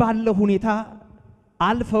እንዲህ ባለ ሁኔታ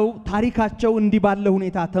አልፈው ታሪካቸው እንዲህ ባለ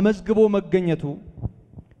ሁኔታ ተመዝግቦ መገኘቱ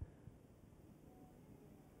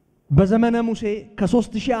በዘመነ ሙሴ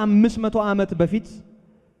ከ3500 ዓመት በፊት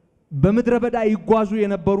በመድረበዳ ይጓዙ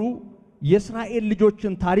የነበሩ የእስራኤል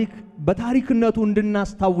ልጆችን ታሪክ በታሪክነቱ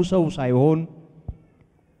እንድናስታውሰው ሳይሆን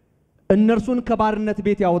እነርሱን ከባርነት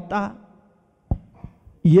ቤት ያወጣ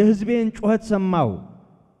የሕዝቤን ጩኸት ሰማው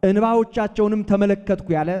እንባዎቻቸውንም ተመለከትኩ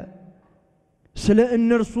ያለ ስለ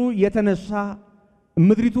እነርሱ የተነሳ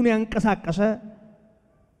ምድሪቱን ያንቀሳቀሰ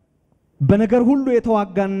በነገር ሁሉ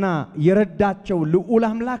የተዋጋና የረዳቸው ልዑል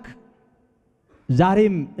አምላክ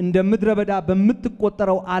ዛሬም እንደ ምድረበዳ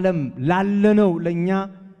በመትቆጠረው ዓለም ላለነው ለኛ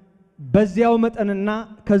በዚያው መጠንና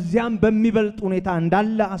ከዚያም በሚበልጥ ሁኔታ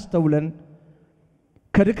እንዳለ አስተውለን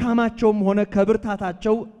ከድካማቸውም ሆነ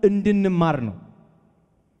ከብርታታቸው እንድንማር ነው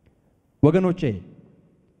ወገኖቼ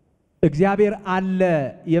እግዚአብሔር አለ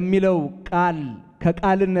የሚለው ቃል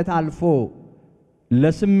ከቃልነት አልፎ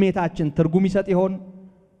ለስሜታችን ትርጉም ይሰጥ ይሆን?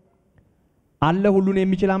 አለ ሁሉን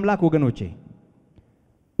የሚችል አምላክ ወገኖቼ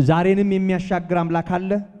ዛሬንም የሚያሻግር አምላክ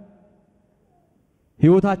አለ።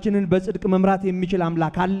 ሕይወታችንን በጽድቅ መምራት የሚችል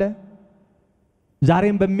አምላክ አለ።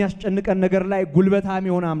 ዛሬም በሚያስጨንቀን ነገር ላይ ጉልበታም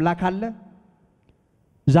የሆነ አምላክ አለ።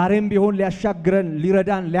 ዛሬም ቢሆን ሊያሻግረን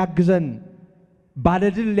ሊረዳን ሊያግዘን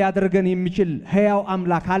ባለድል ሊያደርገን የሚችል ሕያው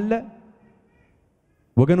አምላክ አለ።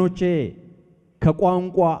 ወገኖቼ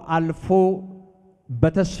ከቋንቋ አልፎ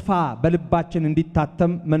በተስፋ በልባችን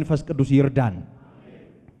እንዲታተም መንፈስ ቅዱስ ይርዳን።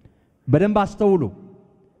 በደንብ አስተውሉ።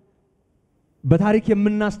 በታሪክ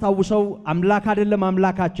የምናስታውሰው አምላክ አይደለም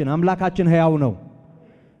አምላካችን ሕያው ነው።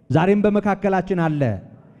 ዛሬም በመካከላችን አለ።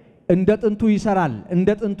 እንደ ጥንቱ ይሰራል፣ እንደ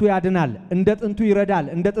ጥንቱ ያድናል፣ እንደ ጥንቱ ይረዳል፣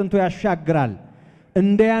 እንደ ጥንቱ ያሻግራል፣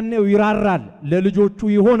 እንደ ያኔው ይራራል፣ ለልጆቹ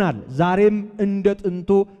ይሆናል። ዛሬም እንደ ጥንቱ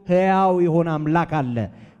ሕያው የሆነ አምላክ አለ።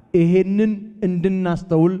 ይሄንን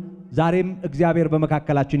እንድናስተውል ዛሬም እግዚአብሔር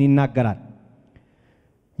በመካከላችን ይናገራል።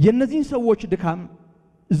 የነዚህን ሰዎች ድካም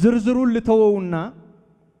ዝርዝሩን ልተወውና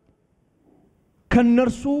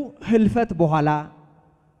ከነርሱ ህልፈት በኋላ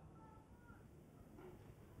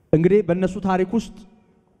እንግዲህ በእነሱ ታሪክ ውስጥ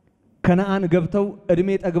ከነዓን ገብተው እድሜ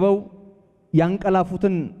ጠግበው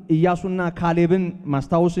ያንቀላፉትን ኢያሱና ካሌብን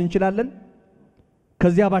ማስታወስ እንችላለን።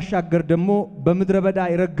 ከዚያ ባሻገር ደግሞ በምድረ በዳ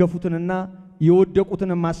የረገፉትንና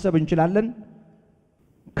የወደቁትን ማሰብ እንችላለን።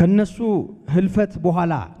 ከነሱ ህልፈት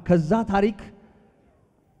በኋላ ከዛ ታሪክ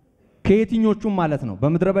ከየትኞቹም ማለት ነው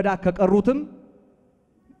በምድረ በዳ ከቀሩትም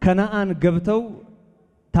ከነዓን ገብተው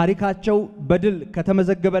ታሪካቸው በድል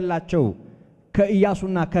ከተመዘገበላቸው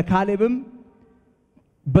ከኢያሱና ከካሌብም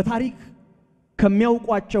በታሪክ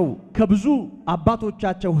ከሚያውቋቸው ከብዙ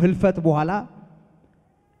አባቶቻቸው ህልፈት በኋላ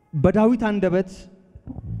በዳዊት አንደበት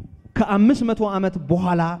ከ500 ዓመት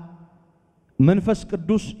በኋላ መንፈስ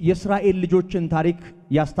ቅዱስ የእስራኤል ልጆችን ታሪክ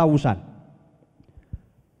ያስታውሳል።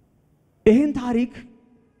 ይህን ታሪክ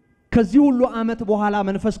ከዚህ ሁሉ ዓመት በኋላ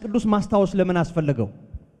መንፈስ ቅዱስ ማስታወስ ለምን አስፈልገው?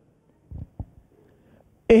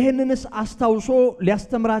 ይህንንስ አስታውሶ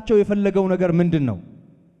ሊያስተምራቸው የፈለገው ነገር ምንድነው?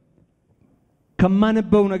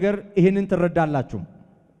 ከማነበው ነገር ይህንን ትረዳላችሁ።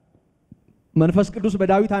 መንፈስ ቅዱስ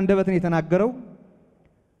በዳዊት አንደበት ነው የተናገረው።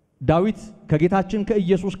 ዳዊት ከጌታችን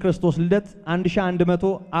ከኢየሱስ ክርስቶስ ልደት 1100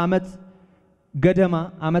 ዓመት ገደማ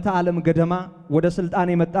ዓመተ ዓለም ገደማ ወደ ስልጣን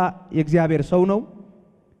የመጣ የእግዚአብሔር ሰው ነው።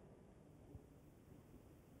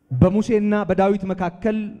 በሙሴና በዳዊት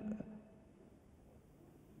መካከል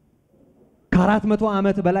ከ400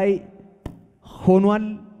 ዓመት በላይ ሆኗል።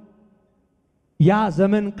 ያ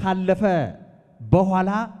ዘመን ካለፈ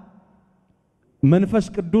በኋላ መንፈስ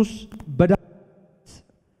ቅዱስ በዳዊት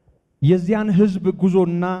የዚያን ሕዝብ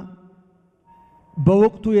ጉዞና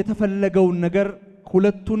በወቅቱ የተፈለገውን ነገር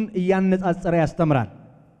ሁለቱን እያነጻጸረ ያስተምራል።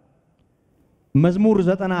 መዝሙር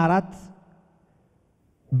 94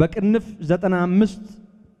 በቅንፍ 95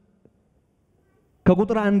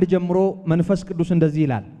 ከቁጥር 1 ጀምሮ መንፈስ ቅዱስ እንደዚህ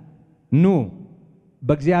ይላል። ኑ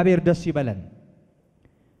በእግዚአብሔር ደስ ይበለን፣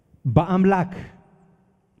 በአምላክ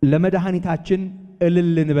ለመድኃኒታችን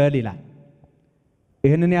እልል እንበል ይላል።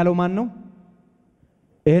 ይሄንን ያለው ማን ነው?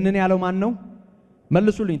 ይሄንን ያለው ማን ነው?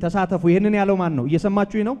 መልሱልኝ፣ ተሳተፉ። ይሄንን ያለው ማን ነው?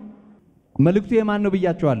 እየሰማችሁኝ ነው? መልእክቱ የማን ነው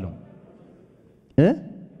ብያችኋለሁ?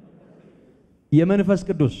 የመንፈስ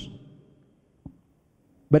ቅዱስ።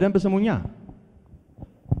 በደንብ ስሙኛ።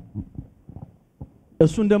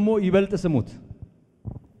 እሱን ደግሞ ይበልጥ ስሙት።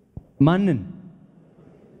 ማንን?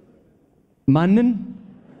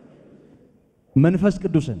 መንፈስ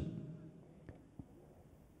ቅዱስን።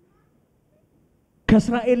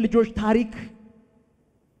 ከእስራኤል ልጆች ታሪክ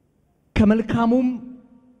ከመልካሙም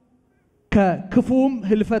ከክፉም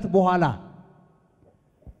ህልፈት በኋላ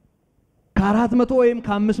ከ400 ወይም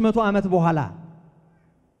ከ500 ዓመት በኋላ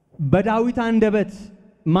በዳዊት አንደበት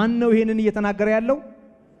ማን ነው ይሄንን እየተናገረ ያለው?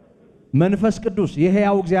 መንፈስ ቅዱስ፣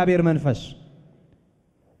 የሕያው እግዚአብሔር መንፈስ።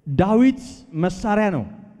 ዳዊት መሳሪያ ነው።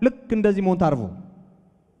 ልክ እንደዚህ ሞንታርቮ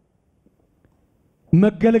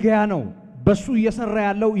መገልገያ ነው። በሱ እየሰራ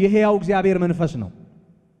ያለው የሕያው እግዚአብሔር መንፈስ ነው።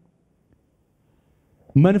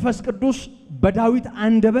 መንፈስ ቅዱስ በዳዊት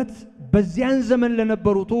አንደበት በዚያን ዘመን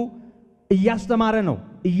ለነበሩት እያስተማረ ነው፣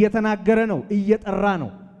 እየተናገረ ነው፣ እየጠራ ነው።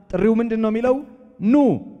 ጥሪው ምንድነው የሚለው? ኑ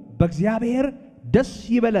በእግዚአብሔር ደስ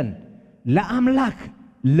ይበለን፣ ለአምላክ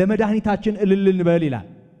ለመድኃኒታችን እልል እንበል ይላል።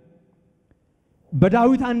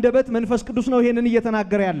 በዳዊት አንደበት መንፈስ ቅዱስ ነው ይሄንን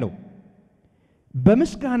እየተናገረ ያለው።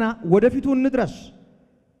 በምስጋና ወደፊቱ እንድረስ፣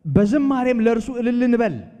 በዝማሬም ለእርሱ እልል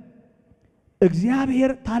እንበል።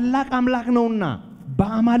 እግዚአብሔር ታላቅ አምላክ ነውና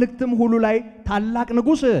በአማልክትም ሁሉ ላይ ታላቅ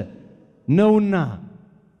ንጉሥ ነውና።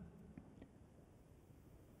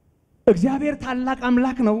 እግዚአብሔር ታላቅ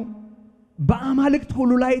አምላክ ነው፣ በአማልክት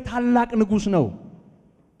ሁሉ ላይ ታላቅ ንጉሥ ነው።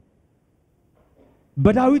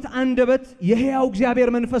 በዳዊት አንደበት የሕያው እግዚአብሔር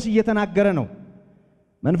መንፈስ እየተናገረ ነው።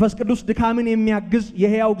 መንፈስ ቅዱስ ድካምን የሚያግዝ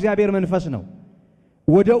የሕያው እግዚአብሔር መንፈስ ነው።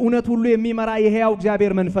 ወደ እውነት ሁሉ የሚመራ የሕያው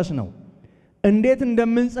እግዚአብሔር መንፈስ ነው። እንዴት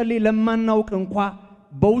እንደምንጸልይ ለማናውቅ እንኳ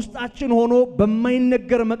በውስጣችን ሆኖ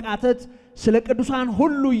በማይነገር መቃተት ስለ ቅዱሳን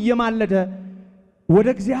ሁሉ እየማለደ ወደ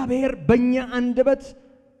እግዚአብሔር በእኛ አንደበት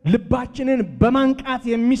ልባችንን በማንቃት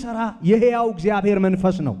የሚሰራ የሕያው እግዚአብሔር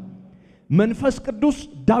መንፈስ ነው። መንፈስ ቅዱስ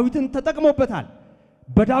ዳዊትን ተጠቅሞበታል።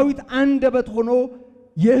 በዳዊት አንደበት ሆኖ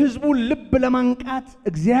የሕዝቡን ልብ ለማንቃት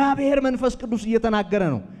እግዚአብሔር መንፈስ ቅዱስ እየተናገረ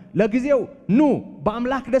ነው። ለጊዜው ኑ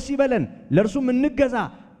በአምላክ ደስ ይበለን፣ ለእርሱም እንገዛ፣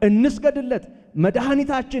 እንስገድለት፣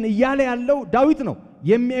 መድኃኒታችን እያለ ያለው ዳዊት ነው።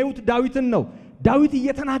 የሚያዩት ዳዊትን ነው። ዳዊት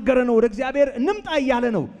እየተናገረ ነው። ወደ እግዚአብሔር እንምጣ እያለ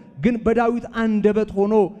ነው። ግን በዳዊት አንደበት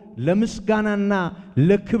ሆኖ ለምስጋናና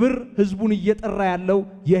ለክብር ሕዝቡን እየጠራ ያለው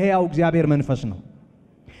የሕያው እግዚአብሔር መንፈስ ነው።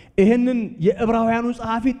 ይህንን የዕብራውያኑ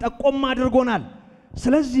ጸሐፊ ጠቆም አድርጎናል።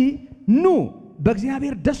 ስለዚህ ኑ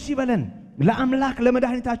በእግዚአብሔር ደስ ይበለን፣ ለአምላክ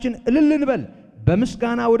ለመድኃኒታችን እልል እንበል፣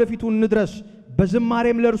 በምስጋና ወደፊቱ እንድረስ፣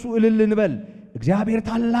 በዝማሬም ለእርሱ እልል እንበል። እግዚአብሔር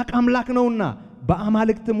ታላቅ አምላክ ነውና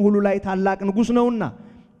በአማልክትም ሁሉ ላይ ታላቅ ንጉሥ ነውና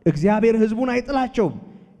እግዚአብሔር ሕዝቡን አይጥላቸውም።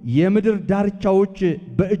 የምድር ዳርቻዎች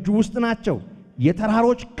በእጁ ውስጥ ናቸው፣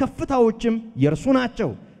 የተራሮች ከፍታዎችም የእርሱ ናቸው።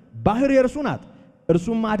 ባህር የእርሱ ናት፣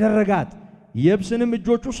 እርሱም አደረጋት፣ የብስንም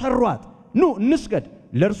እጆቹ ሰሯት። ኑ እንስገድ፣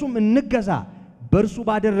 ለእርሱም እንገዛ፣ በእርሱ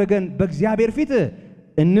ባደረገን በእግዚአብሔር ፊት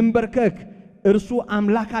እንንበርከክ። እርሱ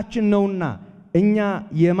አምላካችን ነውና እኛ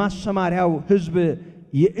የማሰማሪያው ሕዝብ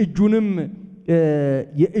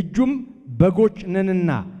የእጁም በጎች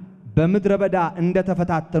ነንና በምድረ በዳ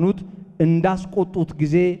እንደተፈታተኑት እንዳስቆጡት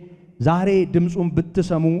ጊዜ ዛሬ ድምፁን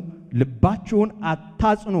ብትሰሙ ልባችሁን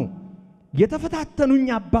አታጽኑ። የተፈታተኑኝ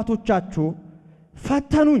አባቶቻችሁ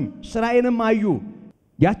ፈተኑኝ፣ ሥራዬንም አዩ።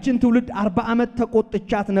 ያችን ትውልድ 40 ዓመት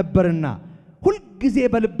ተቆጥቻት ነበርና ሁልጊዜ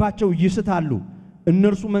በልባቸው ይስታሉ።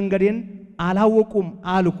 እነርሱ መንገዴን አላወቁም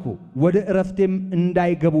አልኩ፣ ወደ ዕረፍቴም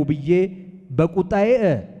እንዳይገቡ ብዬ በቁጣዬ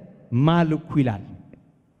ማልኩ ይላል።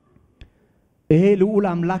 ይሄ ልዑል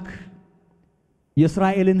አምላክ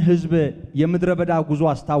የእስራኤልን ሕዝብ የምድረ በዳ ጉዞ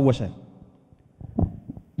አስታወሰ።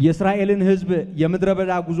 የእስራኤልን ሕዝብ የምድረ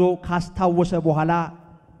በዳ ጉዞ ካስታወሰ በኋላ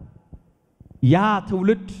ያ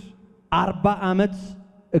ትውልድ 40 ዓመት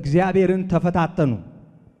እግዚአብሔርን ተፈታተኑ፣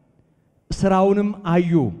 ሥራውንም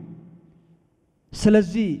አዩ።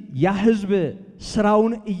 ስለዚህ ያ ሕዝብ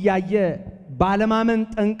ሥራውን እያየ ባለማመን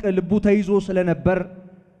ጠንቅ ልቡ ተይዞ ስለነበር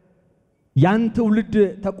ያን ትውልድ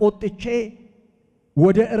ተቆጥቼ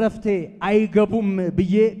ወደ ዕረፍቴ አይገቡም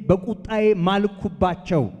ብዬ በቁጣዬ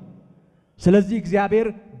ማልኩባቸው። ስለዚህ እግዚአብሔር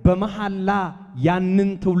በመሐላ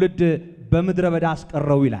ያንን ትውልድ በምድረ በዳ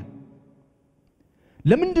አስቀረው ይላል።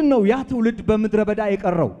 ለምንድን ነው ያ ትውልድ በምድረ በዳ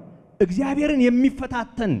የቀረው? እግዚአብሔርን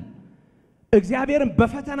የሚፈታተን እግዚአብሔርን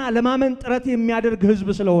በፈተና ለማመን ጥረት የሚያደርግ ሕዝብ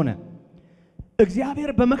ስለሆነ።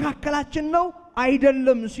 እግዚአብሔር በመካከላችን ነው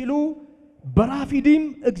አይደለም ሲሉ በራፊዲም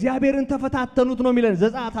እግዚአብሔርን ተፈታተኑት ነው የሚለን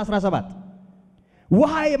ዘጸአት 17።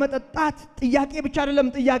 ውሃ የመጠጣት ጥያቄ ብቻ አይደለም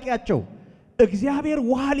ጥያቄያቸው። እግዚአብሔር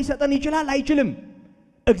ውሃ ሊሰጠን ይችላል አይችልም?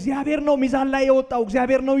 እግዚአብሔር ነው ሚዛን ላይ የወጣው፣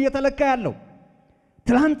 እግዚአብሔር ነው እየተለካ ያለው።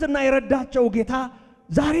 ትላንትና የረዳቸው ጌታ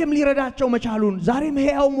ዛሬም ሊረዳቸው መቻሉን፣ ዛሬም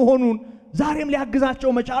ሕያው መሆኑን፣ ዛሬም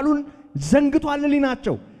ሊያግዛቸው መቻሉን ዘንግቷል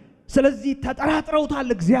ሊናቸው። ስለዚህ ተጠራጥረውታል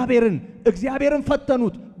እግዚአብሔርን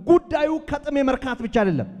ፈተኑት። ጉዳዩ ከጥም የመርካት ብቻ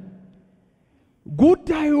አይደለም።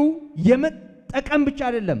 ጉዳዩ የመጠቀም ብቻ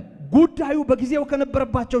አይደለም። ጉዳዩ በጊዜው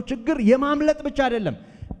ከነበረባቸው ችግር የማምለጥ ብቻ አይደለም።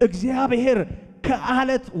 እግዚአብሔር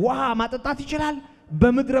ከአለት ውሃ ማጠጣት ይችላል።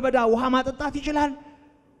 በምድረ በዳ ውሃ ማጠጣት ይችላል።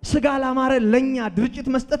 ስጋ ላማረ ለኛ ድርጭት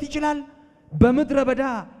መስጠት ይችላል። በምድረ በዳ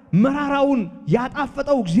መራራውን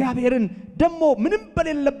ያጣፈጠው እግዚአብሔርን ደሞ ምንም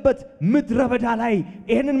በሌለበት ምድረ በዳ ላይ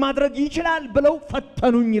ይሄንን ማድረግ ይችላል ብለው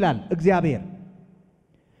ፈተኑኝ ይላል እግዚአብሔር።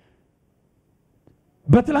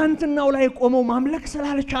 በትላንትናው ላይ ቆመው ማምለክ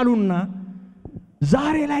ስላልቻሉና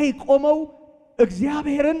ዛሬ ላይ ቆመው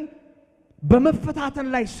እግዚአብሔርን በመፈታተን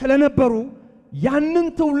ላይ ስለነበሩ ያንን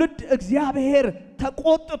ትውልድ እግዚአብሔር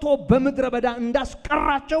ተቆጥቶ በምድረ በዳ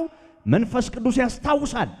እንዳስቀራቸው መንፈስ ቅዱስ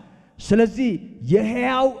ያስታውሳል። ስለዚህ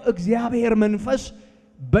የሕያው እግዚአብሔር መንፈስ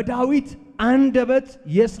በዳዊት አንደበት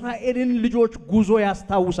የእስራኤልን ልጆች ጉዞ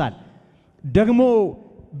ያስታውሳል። ደግሞ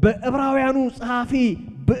በዕብራውያኑ ጸሐፊ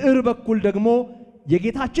ብዕር በኩል ደግሞ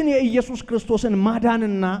የጌታችን የኢየሱስ ክርስቶስን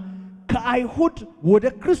ማዳንና ከአይሁድ ወደ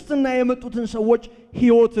ክርስትና የመጡትን ሰዎች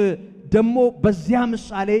ሕይወት ደግሞ በዚያ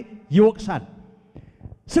ምሳሌ ይወቅሳል።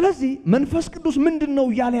 ስለዚህ መንፈስ ቅዱስ ምንድነው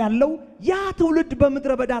እያለ ያለው? ያ ትውልድ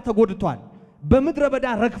በምድረ በዳ ተጎድቷል፣ በምድረ በዳ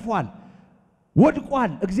ረግፏል፣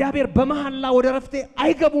 ወድቋል። እግዚአብሔር በመሐላ ወደ ረፍቴ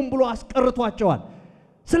አይገቡም ብሎ አስቀርቷቸዋል።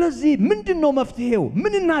 ስለዚህ ምንድነው መፍትሄው?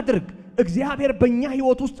 ምን እናድርግ? እግዚአብሔር በእኛ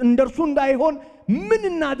ህይወት ውስጥ እንደርሱ እንዳይሆን ምን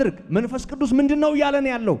እናድርግ? መንፈስ ቅዱስ ምንድነው ያለን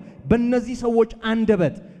ያለው? በእነዚህ ሰዎች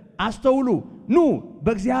አንደበት አስተውሉ። ኑ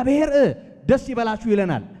በእግዚአብሔር ደስ ይበላችሁ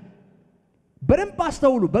ይለናል። በደንብ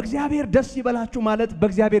አስተውሉ። በእግዚአብሔር ደስ ይበላችሁ ማለት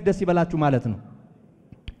በእግዚአብሔር ደስ ይበላችሁ ማለት ነው።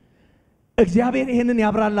 እግዚአብሔር ይሄንን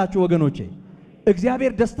ያብራላችሁ ወገኖቼ።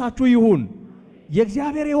 እግዚአብሔር ደስታችሁ ይሁን።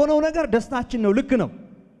 የእግዚአብሔር የሆነው ነገር ደስታችን ነው። ልክ ነው።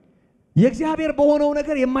 የእግዚአብሔር በሆነው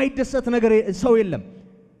ነገር የማይደሰት ነገር ሰው የለም።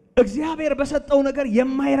 እግዚአብሔር በሰጠው ነገር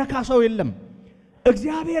የማይረካ ሰው የለም።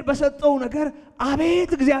 እግዚአብሔር በሰጠው ነገር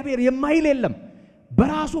አቤት እግዚአብሔር የማይል የለም።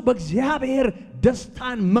 በራሱ በእግዚአብሔር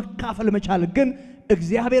ደስታን መካፈል መቻል ግን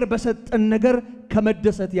እግዚአብሔር በሰጠን ነገር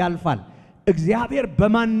ከመደሰት ያልፋል። እግዚአብሔር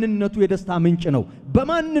በማንነቱ የደስታ ምንጭ ነው።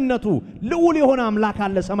 በማንነቱ ልዑል የሆነ አምላክ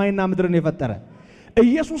አለ፣ ሰማይና ምድርን የፈጠረ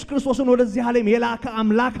ኢየሱስ ክርስቶስን ወደዚህ ዓለም የላከ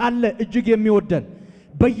አምላክ አለ፣ እጅግ የሚወደን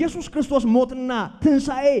በኢየሱስ ክርስቶስ ሞትና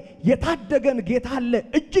ትንሣኤ የታደገን ጌታ አለ፣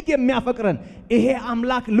 እጅግ የሚያፈቅረን። ይሄ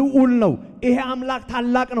አምላክ ልዑል ነው። ይሄ አምላክ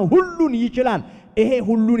ታላቅ ነው፣ ሁሉን ይችላል። ይሄ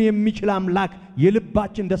ሁሉን የሚችል አምላክ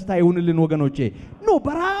የልባችን ደስታ ይሁንልን ወገኖቼ። ኑ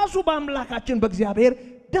በራሱ በአምላካችን በእግዚአብሔር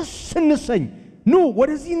ደስ እንሰኝ። ኑ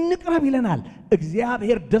ወደዚህ እንቅረብ ይለናል።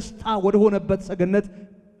 እግዚአብሔር ደስታ ወደ ሆነበት ሰገነት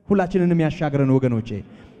ሁላችንንም ያሻግረን ወገኖቼ።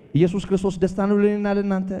 ኢየሱስ ክርስቶስ ደስታ ነው ለኔና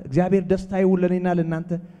ለናንተ። እግዚአብሔር ደስታ ይሁን ለኔና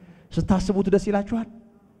ለናንተ። ስታስቡት ደስ ይላችኋል?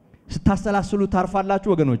 ስታሰላስሉ ታርፋላችሁ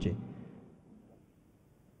ወገኖቼ።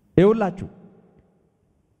 ይውላችሁ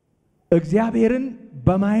እግዚአብሔርን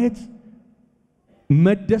በማየት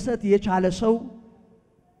መደሰት የቻለ ሰው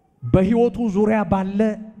በህይወቱ ዙሪያ ባለ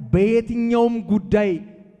በየትኛውም ጉዳይ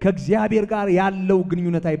ከእግዚአብሔር ጋር ያለው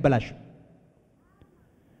ግንኙነት አይበላሽም።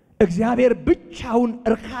 እግዚአብሔር ብቻውን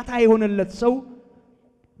እርካታ የሆነለት ሰው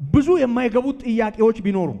ብዙ የማይገቡት ጥያቄዎች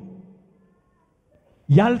ቢኖሩ፣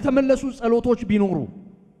 ያልተመለሱ ጸሎቶች ቢኖሩ፣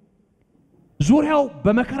 ዙሪያው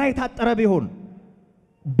በመከራ የታጠረ ቢሆን፣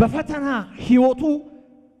 በፈተና ህይወቱ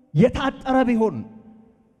የታጠረ ቢሆን፣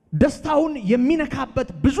 ደስታውን የሚነካበት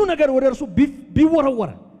ብዙ ነገር ወደ እርሱ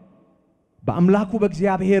ቢወረወረ በአምላኩ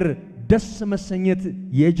በእግዚአብሔር ደስ መሰኘት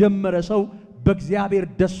የጀመረ ሰው በእግዚአብሔር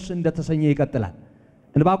ደስ እንደተሰኘ ይቀጥላል።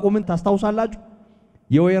 ዕንባቆምን ታስታውሳላችሁ?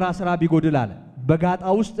 የወይራ ስራ ቢጎድል አለ በጋጣ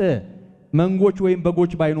ውስጥ መንጎች ወይም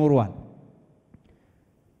በጎች ባይኖሩዋል።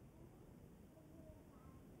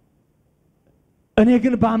 እኔ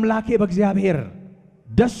ግን በአምላኬ በእግዚአብሔር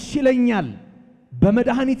ደስ ይለኛል፣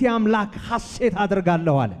 በመድኃኒቴ አምላክ ሐሴት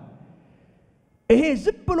አደርጋለሁ አለ። ይሄ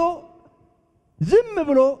ዝም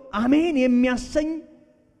ብሎ አሜን የሚያሰኝ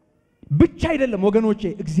ብቻ አይደለም ወገኖቼ።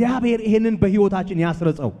 እግዚአብሔር ይሄንን በህይወታችን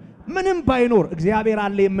ያስረጸው። ምንም ባይኖር እግዚአብሔር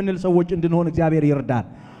አለ የምንል ሰዎች እንድንሆን እግዚአብሔር ይርዳል።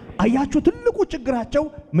 አያችሁ ትልቁ ችግራቸው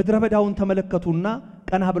ምድረ በዳውን ተመለከቱና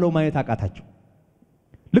ቀና ብለው ማየት አቃታቸው።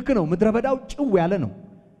 ልክ ነው። ምድረ በዳው ጭው ያለ ነው።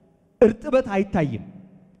 እርጥበት አይታይም።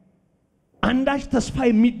 አንዳች ተስፋ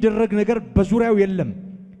የሚደረግ ነገር በዙሪያው የለም።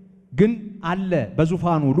 ግን አለ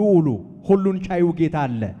በዙፋኑ ልዑሉ ሁሉን ቻዩ ጌታ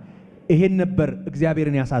አለ። ይሄን ነበር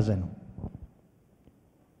እግዚአብሔርን ያሳዘነው።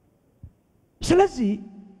 ስለዚህ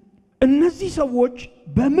እነዚህ ሰዎች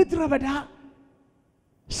በምድረ በዳ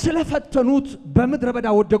ስለፈተኑት በምድረ በዳ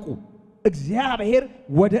ወደቁ። እግዚአብሔር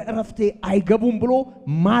ወደ እረፍቴ አይገቡም ብሎ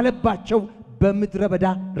ማለባቸው፣ በምድረ በዳ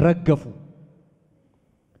ረገፉ።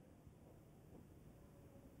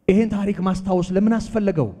 ይሄን ታሪክ ማስታወስ ለምን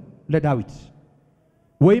አስፈለገው ለዳዊት?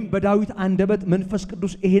 ወይም በዳዊት አንደበት መንፈስ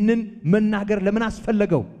ቅዱስ ይሄንን መናገር ለምን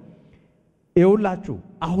አስፈለገው? ይውላችሁ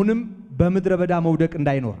አሁንም በምድረ በዳ መውደቅ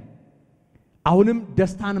እንዳይኖር፣ አሁንም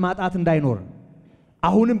ደስታን ማጣት እንዳይኖር፣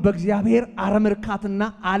 አሁንም በእግዚአብሔር አለመርካትና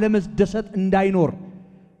አለመደሰት እንዳይኖር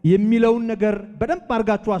የሚለውን ነገር በደንብ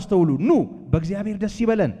አድርጋችሁ አስተውሉ። ኑ በእግዚአብሔር ደስ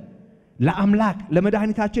ይበለን፣ ለአምላክ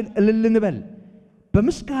ለመድኃኒታችን እልል እንበል፣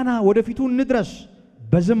 በምስጋና ወደፊቱ እንድረስ፣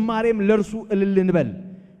 በዝማሬም ለርሱ እልል እንበል።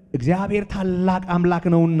 እግዚአብሔር ታላቅ አምላክ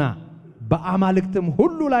ነውና በአማልክትም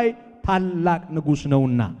ሁሉ ላይ ታላቅ ንጉሥ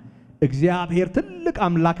ነውና። እግዚአብሔር ትልቅ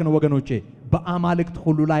አምላክ ነው ወገኖቼ። በአማልክት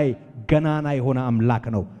ሁሉ ላይ ገናና የሆነ አምላክ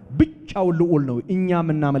ነው። ብቻውን ልዑል ነው። እኛ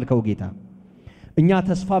የምናመልከው ጌታ፣ እኛ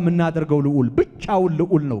ተስፋ የምናደርገው ልዑል ብቻውን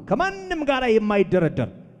ልዑል ነው፣ ከማንም ጋር የማይደረደር።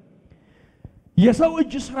 የሰው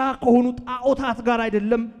እጅ ሥራ ከሆኑ ጣዖታት ጋር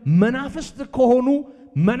አይደለም፣ መናፍስት ከሆኑ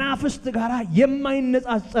መናፍስት ጋር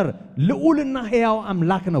የማይነጻጸር ልዑልና ሕያው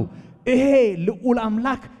አምላክ ነው። ይሄ ልዑል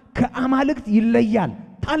አምላክ ከአማልክት ይለያል።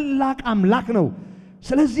 ታላቅ አምላክ ነው።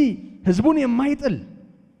 ስለዚህ ሕዝቡን የማይጥል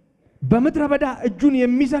በምድረ በዳ እጁን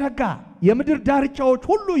የሚዘረጋ የምድር ዳርቻዎች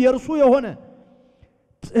ሁሉ የርሱ የሆነ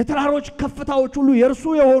ተራሮች ከፍታዎች ሁሉ የርሱ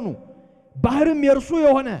የሆኑ ባህርም የርሱ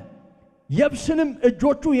የሆነ የብስንም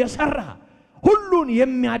እጆቹ የሰራ ሁሉን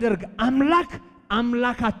የሚያደርግ አምላክ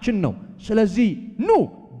አምላካችን ነው። ስለዚህ ኑ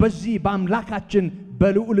በዚህ በአምላካችን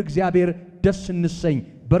በልዑል እግዚአብሔር ደስ እንሰኝ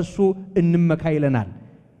በርሱ እንመካ ይለናል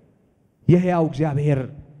የሕያው እግዚአብሔር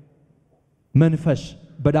መንፈስ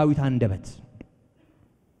በዳዊት አንደበት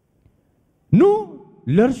ኑ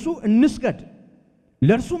ለርሱ እንስገድ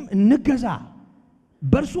ለርሱም እንገዛ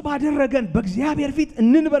በርሱ ባደረገን በእግዚአብሔር ፊት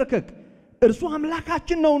እንንበርከክ እርሱ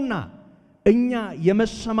አምላካችን ነውና እኛ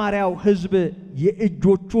የመሰማሪያው ሕዝብ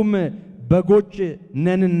የእጆቹም በጎች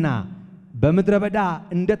ነንና በምድረ በዳ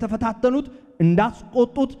እንደተፈታተኑት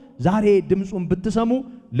እንዳስቆጡት ዛሬ ድምጹን ብትሰሙ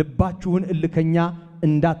ልባችሁን እልከኛ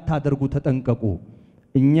እንዳታደርጉ ተጠንቀቁ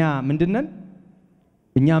እኛ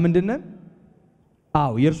ምንድነን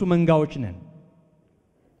አው የእርሱ መንጋዎች ነን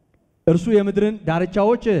እርሱ የምድርን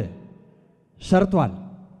ዳርቻዎች ሰርቷል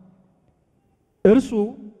እርሱ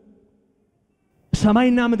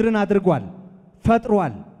ሰማይና ምድርን አድርጓል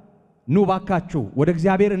ፈጥሯል ኑ ባካችሁ ወደ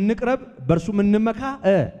እግዚአብሔር እንቅረብ በርሱም እንመካ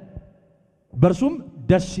በርሱም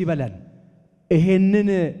ደስ ይበለን ይሄንን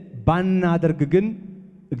ባናደርግ ግን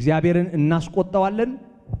እግዚአብሔርን እናስቆጣዋለን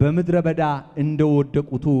በምድረ በዳ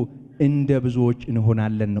እንደወደቁቱ እንደ ብዙዎች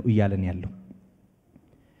እንሆናለን ነው እያለን ያለው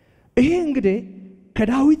ይሄ እንግዲህ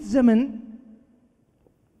ከዳዊት ዘመን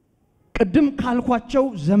ቅድም ካልኳቸው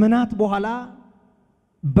ዘመናት በኋላ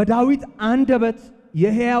በዳዊት አንደበት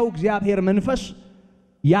የሕያው እግዚአብሔር መንፈስ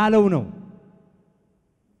ያለው ነው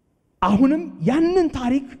አሁንም ያንን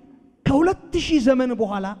ታሪክ ከ2000 ዘመን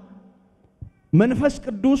በኋላ መንፈስ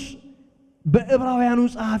ቅዱስ በዕብራውያኑ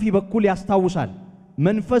ጸሐፊ በኩል ያስታውሳል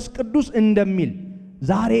መንፈስ ቅዱስ እንደሚል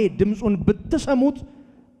ዛሬ ድምጹን ብትሰሙት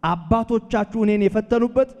አባቶቻችሁ እኔን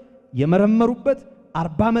የፈተኑበት የመረመሩበት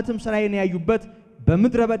 40 ዓመትም ሥራዬን ያዩበት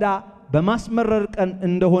በምድረ በዳ በማስመረር ቀን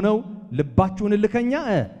እንደሆነው ልባችሁን እልከኛ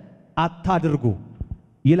አታድርጉ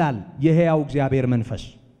ይላል የሕያው እግዚአብሔር መንፈስ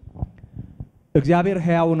እግዚአብሔር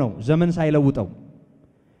ሕያው ነው ዘመን ሳይለውጠው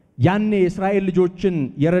ያኔ የእስራኤል ልጆችን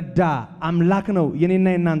የረዳ አምላክ ነው የኔና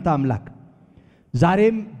የናንተ አምላክ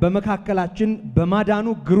ዛሬም በመካከላችን በማዳኑ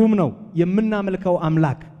ግሩም ነው የምናመልከው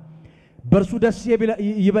አምላክ በርሱ ደስ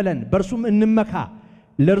ይበለን በርሱም እንመካ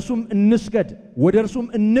ለርሱም እንስገድ ወደርሱም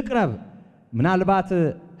እንቅረብ ምናልባት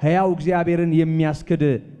ሕያው እግዚአብሔርን የሚያስክድ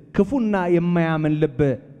ክፉና የማያምን ልብ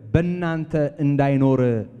በእናንተ እንዳይኖር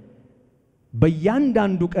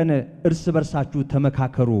በእያንዳንዱ ቀን እርስ በርሳችሁ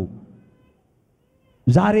ተመካከሩ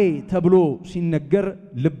ዛሬ ተብሎ ሲነገር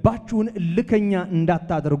ልባችሁን እልከኛ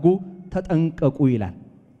እንዳታደርጉ ተጠንቀቁ ይላል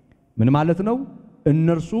ምን ማለት ነው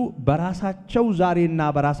እነርሱ በራሳቸው ዛሬና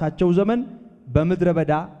በራሳቸው ዘመን በምድረ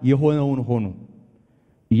በዳ የሆነውን ሆኑ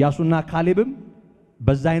ኢያሱና ካሌብም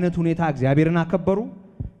በዛ አይነት ሁኔታ እግዚአብሔርን አከበሩ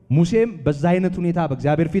ሙሴም በዛ አይነት ሁኔታ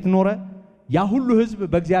በእግዚአብሔር ፊት ኖረ ያ ሁሉ ሕዝብ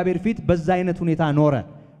በእግዚአብሔር ፊት በዛ አይነት ሁኔታ ኖረ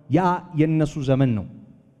ያ የነሱ ዘመን ነው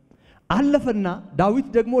አለፈና ዳዊት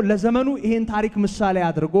ደግሞ ለዘመኑ ይሄን ታሪክ ምሳሌ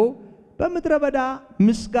አድርጎ በምድረ በዳ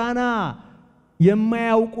ምስጋና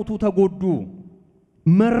የማያውቁቱ ተጎዱ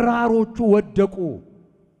መራሮቹ ወደቁ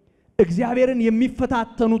እግዚአብሔርን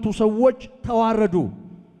የሚፈታተኑቱ ሰዎች ተዋረዱ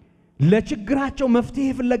ለችግራቸው መፍትሄ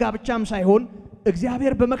ፍለጋ ብቻም ሳይሆን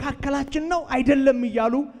እግዚአብሔር በመካከላችን ነው አይደለም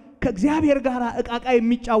እያሉ ከእግዚአብሔር ጋር ዕቃቃ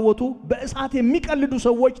የሚጫወቱ በእሳት የሚቀልዱ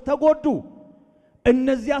ሰዎች ተጎዱ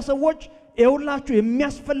እነዚያ ሰዎች ይውላችሁ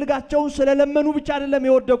የሚያስፈልጋቸው ስለለመኑ ብቻ አይደለም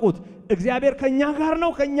የወደቁት እግዚአብሔር ከኛ ጋር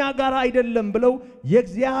ነው ከኛ ጋር አይደለም ብለው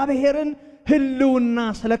የእግዚአብሔርን ህልውና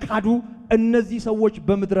ስለካዱ እነዚህ ሰዎች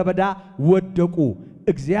በምድረ በዳ ወደቁ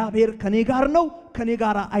እግዚአብሔር ከኔ ጋር ነው ከኔ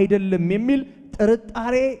ጋር አይደለም የሚል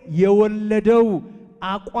ጥርጣሬ የወለደው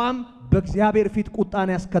አቋም በእግዚአብሔር ፊት ቁጣን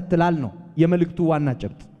ያስከትላል ነው የመልእክቱ ዋና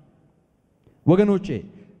ጭብጥ ወገኖቼ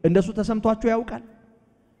እንደሱ ተሰምቷችሁ ያውቃል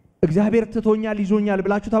እግዚአብሔር ትቶኛል ይዞኛል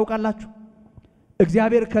ብላችሁ ታውቃላችሁ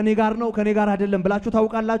እግዚአብሔር ከኔ ጋር ነው ከኔ ጋር አይደለም ብላችሁ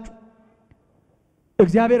ታውቃላችሁ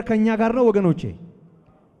እግዚአብሔር ከኛ ጋር ነው ወገኖቼ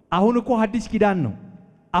አሁን እኮ አዲስ ኪዳን ነው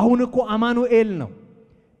አሁን እኮ አማኑኤል ነው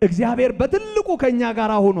እግዚአብሔር በትልቁ ከኛ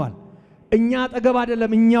ጋር ሆኗል እኛ አጠገብ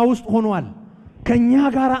አይደለም እኛ ውስጥ ሆኗል ከኛ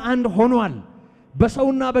ጋር አንድ ሆኗል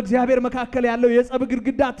በሰውና በእግዚአብሔር መካከል ያለው የጸብ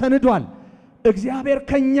ግድግዳ ተንዷል እግዚአብሔር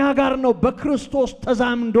ከኛ ጋር ነው በክርስቶስ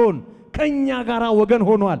ተዛምዶን ከኛ ጋር ወገን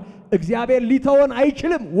ሆኗል እግዚአብሔር ሊተወን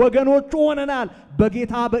አይችልም ወገኖቹ ሆነናል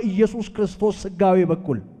በጌታ በኢየሱስ ክርስቶስ ሥጋዌ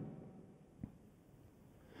በኩል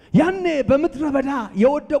ያኔ በምድረ በዳ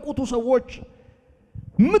የወደቁቱ ሰዎች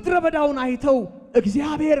ምድረ በዳውን አይተው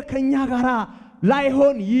እግዚአብሔር ከኛ ጋር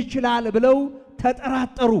ላይሆን ይችላል ብለው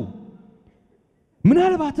ተጠራጠሩ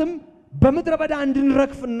ምናልባትም በምድረ በዳ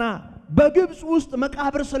እንድንረክፍና በግብጽ ውስጥ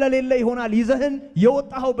መቃብር ስለሌለ ይሆናል ይዘህን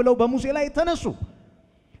የወጣው ብለው በሙሴ ላይ ተነሱ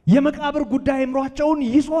የመቃብር ጉዳይ እምሯቸውን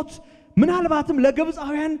ይዞት ምናልባትም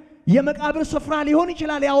ለግብጻውያን የመቃብር ስፍራ ሊሆን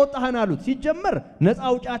ይችላል ያወጣህን አሉት ሲጀመር ነፃ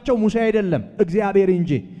አውጫቸው ሙሴ አይደለም እግዚአብሔር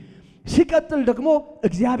እንጂ ሲቀጥል ደግሞ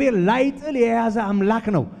እግዚአብሔር ላይጥል የያዘ አምላክ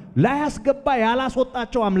ነው ላያስገባ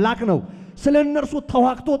ያላስወጣቸው አምላክ ነው ስለነርሱ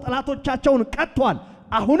ተዋክቶ ጠላቶቻቸውን ቀጥቷል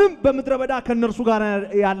አሁንም በመድረ በዳ ከነርሱ ጋር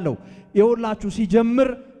ያለው ይወላችሁ ሲጀምር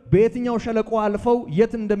በየትኛው ሸለቆ አልፈው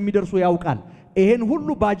የት እንደሚደርሱ ያውቃል ይሄን ሁሉ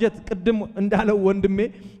ባጀት ቅድም እንዳለው ወንድሜ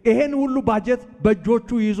ይሄን ሁሉ ባጀት በእጆቹ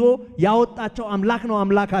ይዞ ያወጣቸው አምላክ ነው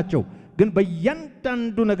አምላካቸው ግን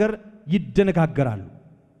በእያንዳንዱ ነገር ይደነጋገራሉ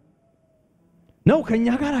ነው ከኛ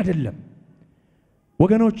ጋር አይደለም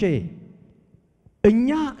ወገኖቼ እኛ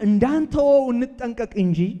እንዳንተው እንጠንቀቅ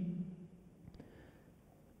እንጂ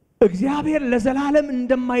እግዚአብሔር ለዘላለም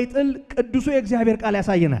እንደማይጥል ቅዱሱ የእግዚአብሔር ቃል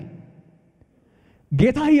ያሳየናል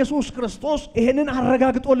ጌታ ኢየሱስ ክርስቶስ ይሄንን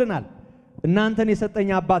አረጋግጦልናል እናንተን የሰጠኝ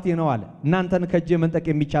አባቴ ነው አለ እናንተን ከጄ መንጠቅ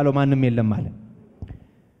የሚቻለው ማንንም የለም አለ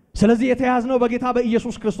ስለዚህ የተያዝነው በጌታ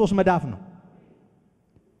በኢየሱስ ክርስቶስ መዳፍ ነው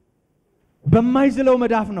በማይዝለው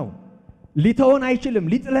መዳፍ ነው ሊተውን አይችልም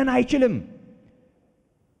ሊጥለን አይችልም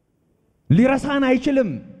ሊረሳን አይችልም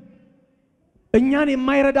እኛን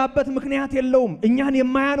የማይረዳበት ምክንያት የለውም እኛን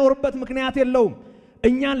የማያኖርበት ምክንያት የለውም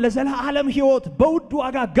እኛን ለዘላለም ሕይወት በውድ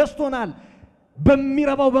ዋጋ ገዝቶናል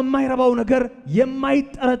በሚረባው በማይረባው ነገር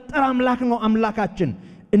የማይጠረጠር አምላክ ነው አምላካችን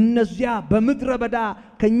እነዚያ በመድረ በዳ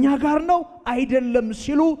ከኛ ጋር ነው አይደለም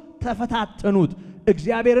ሲሉ ተፈታተኑት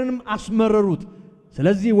እግዚአብሔርንም አስመረሩት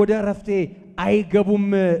ስለዚህ ወደ ረፍቴ አይገቡም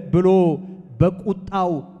ብሎ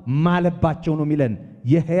በቁጣው ማለባቸው ነው ሚለን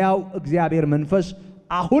የሕያው እግዚአብሔር መንፈስ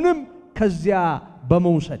አሁንም ከዚያ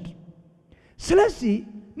በመውሰድ ስለዚህ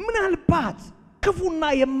ምናልባት ክፉና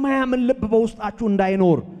የማያምን ልብ በውስጣችሁ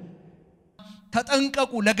እንዳይኖር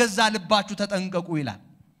ተጠንቀቁ ለገዛ ልባችሁ ተጠንቀቁ ይላል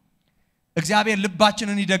እግዚአብሔር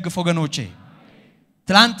ልባችንን ይደግፍ ወገኖቼ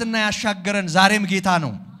ትላንትና ያሻገረን ዛሬም ጌታ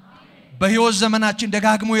ነው በሕይወት ዘመናችን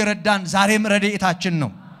ደጋግሞ ይረዳን ዛሬም ረድኤታችን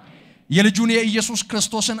ነው የልጁን የኢየሱስ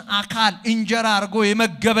ክርስቶስን አካል እንጀራ አርጎ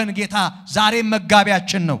የመገበን ጌታ ዛሬም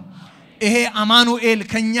መጋቢያችን ነው ይሄ አማኑኤል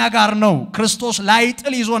ከኛ ጋር ነው ክርስቶስ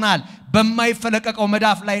ላይጥል ይዞናል በማይፈለቀቀው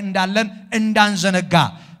መዳፍ ላይ እንዳለን እንዳንዘነጋ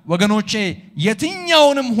ወገኖቼ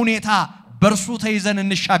የትኛውንም ሁኔታ በርሱ ተይዘን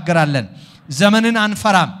እንሻገራለን ዘመንን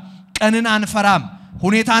አንፈራም ቀንን አንፈራም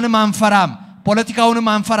ሁኔታንም አንፈራም ፖለቲካውንም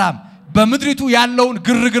አንፈራም በመድሪቱ ያለውን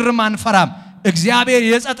ግርግርም አንፈራም እግዚአብሔር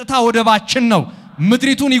የጸጥታ ወደባችን ነው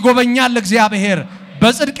ምድሪቱን ይጎበኛል እግዚአብሔር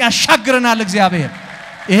በጽድቅ ያሻግረናል እግዚአብሔር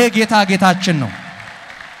ይሄ ጌታ ጌታችን ነው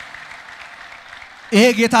ይሄ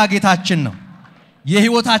ጌታ ጌታችን ነው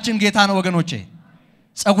የሕይወታችን ጌታ ነው ወገኖቼ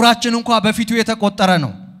ጸጉራችን እንኳን በፊቱ የተቆጠረ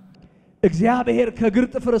ነው እግዚአብሔር ከግር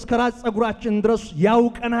ጥፍር እስከ ራስ ጸጉራችን ድረስ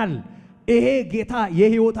ያውቀናል ይሄ ጌታ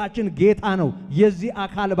የሕይወታችን ጌታ ነው የዚህ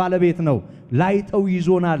አካል ባለቤት ነው ላይተው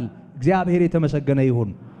ይዞናል እግዚአብሔር የተመሰገነ ይሁን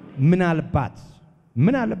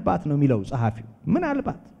ምናልባት ነው የሚለው ጸሐፊው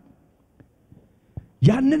ምናልባት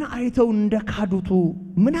ያንን አይተው እንደካዱቱ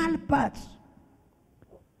ምናልባት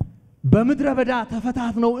በመድረ በዳ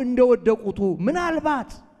ተፈታትነው እንደወደቁቱ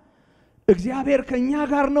ምናልባት እግዚአብሔር ከኛ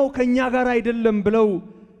ጋር ነው ከኛ ጋር አይደለም ብለው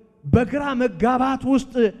በግራ መጋባት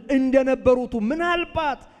ውስጥ እንደነበሩቱ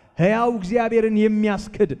ምናልባት ሕያው እግዚአብሔርን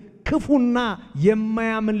የሚያስክድ ክፉና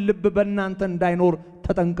የማያምን ልብ በእናንተ እንዳይኖር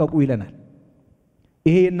ተጠንቀቁ ይለናል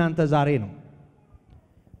ይሄ የናንተ ዛሬ ነው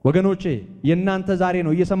ወገኖቼ የናንተ ዛሬ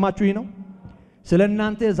ነው እየሰማችሁኝ ነው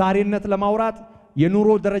ስለናንተ ዛሬነት ለማውራት የኑሮ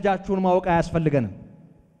ደረጃችሁን ማወቅ አያስፈልገንም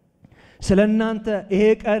ስለናንተ ይሄ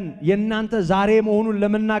ቀን የናንተ ዛሬ መሆኑን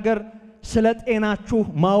ለመናገር ስለ ጤናችሁ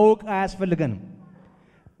ማወቅ አያስፈልገንም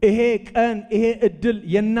ይሄ ቀን ይሄ እድል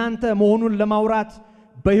የናንተ መሆኑን ለማውራት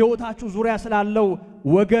በሕይወታችሁ ዙሪያ ስላለው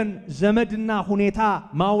ወገን ዘመድና ሁኔታ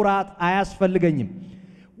ማውራት አያስፈልገኝም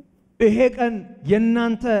ይሄ ቀን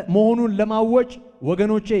የናንተ መሆኑን ለማወጭ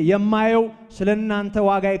ወገኖቼ የማየው ስለናንተ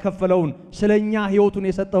ዋጋ የከፈለውን ስለኛ ሕይወቱን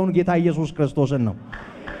የሰጠውን ጌታ ኢየሱስ ክርስቶስን ነው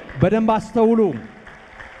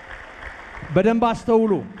በደንብ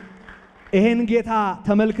አስተውሉ ይሄን ጌታ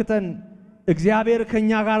ተመልክተን እግዚአብሔር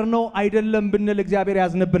ከኛ ጋር ነው አይደለም ብንል እግዚአብሔር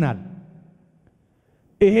ያዝንብናል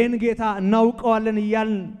ይሄን ጌታ እናውቀዋለን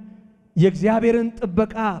ይያል የእግዚአብሔርን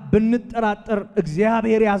ጥበቃ ብንጠራጠር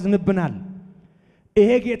እግዚአብሔር ያዝንብናል ይሄ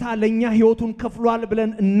ጌታ ለኛ ሕይወቱን ከፍሏል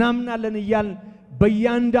ብለን እናምናለን ይያል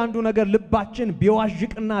በእያንዳንዱ ነገር ልባችን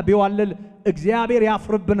ቢዋዥቅና ቢዋለል እግዚአብሔር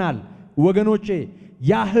ያፍርብናል ወገኖቼ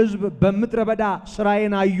ያ ሕዝብ በመድረ በዳ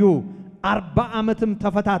ስራዬን አዩ 40 ዓመትም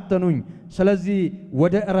ተፈታተኑኝ ስለዚህ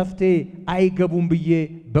ወደ እረፍቴ አይገቡም ብዬ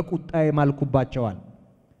በቁጣዬ ማልኩባቸዋል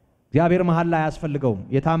እግዚአብሔር መሐላ ያስፈልገውም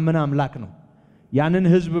የታመነ አምላክ ነው ያንን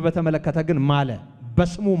ሕዝብ በተመለከተ ግን ማለ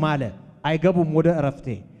በስሙ ማለ አይገቡም ወደ እረፍቴ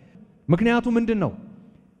ምክንያቱ ምንድነው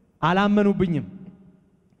አላመኑብኝም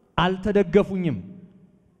አልተደገፉኝም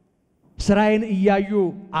ስራዬን እያዩ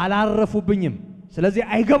አላረፉብኝም ስለዚህ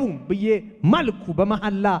አይገቡም ብዬ ማልኩ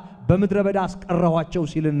በመሐላ በምድረ በዳ አስቀረዋቸው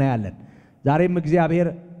ሲል እናያለን። ዛሬም እግዚአብሔር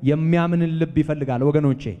የሚያምንን ልብ ይፈልጋል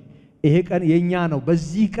ወገኖቼ። ይሄ ቀን የኛ ነው፣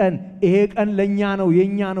 በዚህ ቀን ይሄ ቀን ለኛ ነው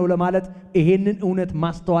የኛ ነው ለማለት ይሄንን እውነት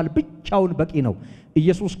ማስተዋል ብቻውን በቂ ነው።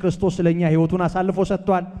 ኢየሱስ ክርስቶስ ስለኛ ሕይወቱን አሳልፎ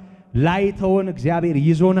ሰጥቷል። ላይተውን እግዚአብሔር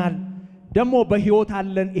ይዞናል። ደሞ በሕይወት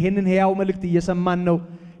አለን። ይሄንን ሕያው መልእክት እየሰማን ነው።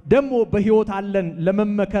 ደሞ በሕይወት አለን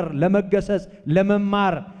ለመመከር፣ ለመገሰጽ፣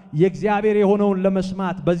 ለመማር የእግዚአብሔር የሆነውን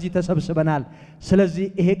ለመስማት በዚህ ተሰብስበናል። ስለዚህ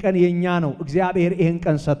ይሄ ቀን የኛ ነው። እግዚአብሔር ይሄን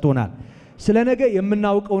ቀን ሰጥቶናል። ስለ ነገ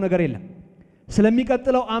የምናውቀው ነገር የለም።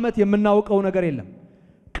 ስለሚቀጥለው ዓመት የምናውቀው ነገር የለም።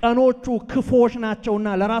 ቀኖቹ ክፎች ናቸውና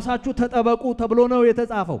ለራሳችሁ ተጠበቁ ተብሎ ነው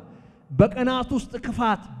የተጻፈው። በቀናት ውስጥ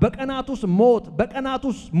ክፋት፣ በቀናት ውስጥ ሞት፣ በቀናት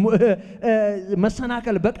ውስጥ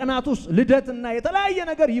መሰናከል፣ በቀናት ውስጥ ልደትና የተለያየ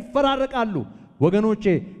ነገር ይፈራረቃሉ። ወገኖቼ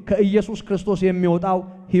ከኢየሱስ ክርስቶስ የሚወጣው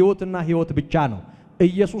ሕይወትና ሕይወት ብቻ ነው።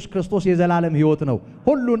 ኢየሱስ ክርስቶስ የዘላለም ሕይወት ነው።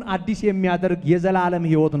 ሁሉን አዲስ የሚያደርግ የዘላለም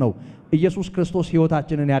ሕይወት ነው። ኢየሱስ ክርስቶስ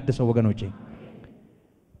ሕይወታችንን ያድሰው ወገኖቼ።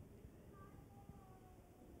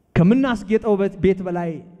 ከምናስጌጠው ቤት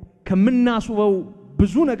በላይ ከምናስበው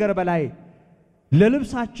ብዙ ነገር በላይ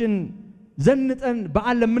ለልብሳችን ዘንጠን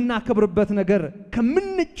በዓል ለምናከብርበት ነገር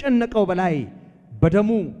ከምንጨነቀው በላይ በደሙ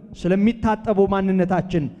ስለሚታጠበው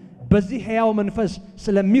ማንነታችን በዚህ ሕያው መንፈስ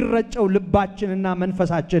ስለሚረጨው ልባችንና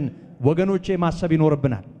መንፈሳችን ወገኖቼ ማሰብ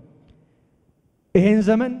ይኖርብናል። ይሄን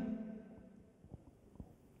ዘመን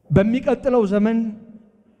በሚቀጥለው ዘመን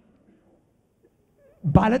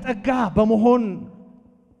ባለጠጋ በመሆን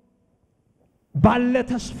ባለ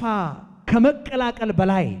ተስፋ ከመቀላቀል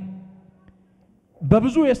በላይ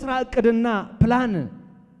በብዙ የሥራ ዕቅድና ፕላን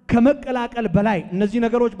ከመቀላቀል በላይ እነዚህ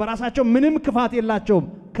ነገሮች በራሳቸው ምንም ክፋት የላቸውም።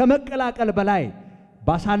 ከመቀላቀል በላይ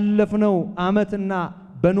ባሳለፍነው ዓመትና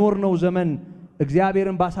በኖርነው ዘመን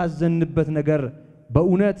እግዚአብሔርን ባሳዘንበት ነገር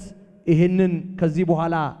በእውነት ይሄንን ከዚህ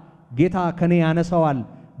በኋላ ጌታ ከኔ ያነሳዋል።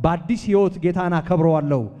 በአዲስ ሕይወት ጌታን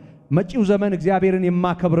አከብረዋለሁ። መጪው ዘመን እግዚአብሔርን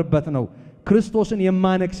የማከብርበት ነው። ክርስቶስን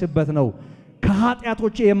የማነግስበት ነው።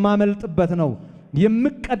 ከኃጢአቶቼ የማመልጥበት ነው።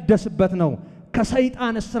 የምቀደስበት ነው።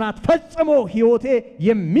 ከሰይጣን እስራት ፈጽሞ ሕይወቴ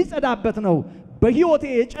የሚጸዳበት ነው። በሕይወቴ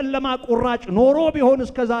የጨለማ ቁራጭ ኖሮ ቢሆን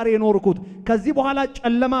እስከ ዛሬ የኖርኩት ከዚህ በኋላ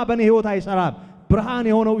ጨለማ በኔ ሕይወት አይሰራም። ብርሃን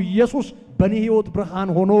የሆነው ኢየሱስ በኔ ሕይወት ብርሃን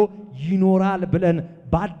ሆኖ ይኖራል ብለን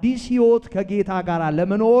በአዲስ ሕይወት ከጌታ ጋር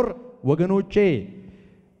ለመኖር ወገኖቼ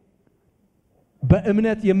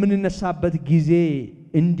በእምነት የምንነሳበት ጊዜ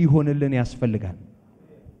እንዲሆንልን ያስፈልጋል።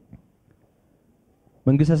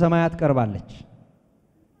 መንግሥተ ሰማያት ቀርባለች።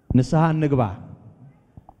 ንስሐ እንግባ።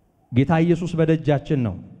 ጌታ ኢየሱስ በደጃችን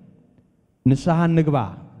ነው። ንስሐ እንግባ።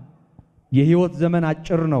 የሕይወት ዘመን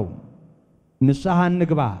አጭር ነው። ንስሐ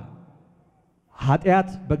እንግባ። ኃጢአት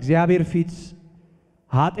በእግዚአብሔር ፊት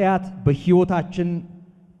ኃጢአት በሕይወታችን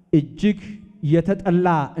እጅግ የተጠላ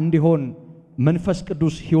እንዲሆን መንፈስ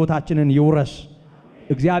ቅዱስ ሕይወታችንን ይውረስ።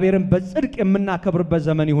 እግዚአብሔርን በጽድቅ የምናከብርበት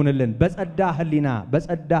ዘመን ይሁንልን። በጸዳ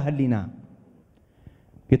ሕሊና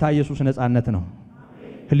ጌታ ኢየሱስ ነጻነት ነው።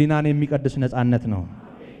 ሕሊናን የሚቀድስ ነጻነት ነው።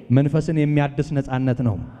 መንፈስን የሚያድስ ነጻነት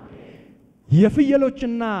ነው።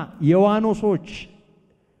 የፍየሎችና የዋኖሶች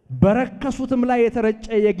በረከሱትም ላይ የተረጨ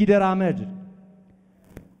የጊደር አመድ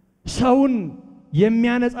ሰውን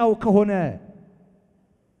የሚያነጻው ከሆነ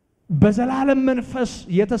በዘላለም መንፈስ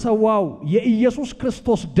የተሰዋው የኢየሱስ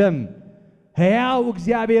ክርስቶስ ደም ሕያው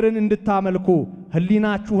እግዚአብሔርን እንድታመልኩ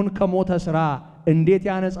ሕሊናችሁን ከሞተ ሥራ እንዴት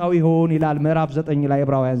ያነጻው ይሆን ይላል ምዕራፍ 9 ላይ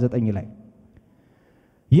ዕብራውያን 9 ላይ።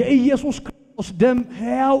 የኢየሱስ ክርስቶስ ደም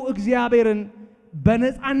ሕያው እግዚአብሔርን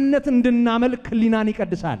በነጻነት እንድናመልክ ሕሊናን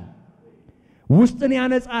ይቀድሳል፣ ውስጥን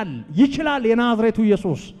ያነጻል። ይችላል። የናዝሬቱ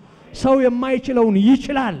ኢየሱስ ሰው የማይችለውን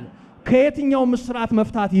ይችላል። ከየትኛውም እስራት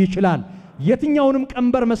መፍታት ይችላል። የትኛውንም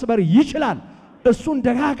ቀንበር መስበር ይችላል። እሱን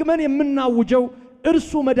ደጋግመን የምናውጀው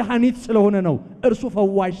እርሱ መድኃኒት ስለሆነ ነው። እርሱ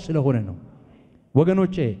ፈዋሽ ስለሆነ ነው።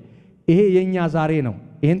 ወገኖቼ ይሄ የኛ ዛሬ ነው።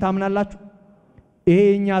 ይሄን ታምናላችሁ? ይሄ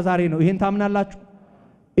የኛ ዛሬ ነው። ይሄን ታምናላችሁ?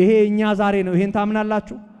 ይሄ የኛ ዛሬ ነው። ይሄን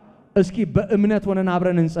ታምናላችሁ? እስኪ በእምነት ሆነን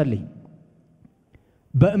አብረን እንጸልይ።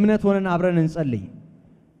 በእምነት ሆነን አብረን እንጸልይ።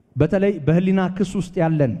 በተለይ በህሊና ክስ ውስጥ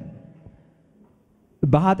ያለን፣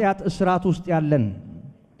 በኃጢአት እስራት ውስጥ ያለን፣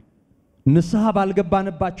 ንስሐ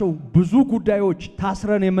ባልገባንባቸው ብዙ ጉዳዮች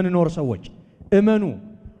ታስረን የምንኖር ሰዎች እመኑ፣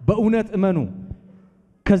 በእውነት እመኑ።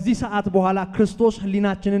 ከዚህ ሰዓት በኋላ ክርስቶስ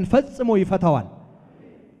ህሊናችንን ፈጽሞ ይፈታዋል።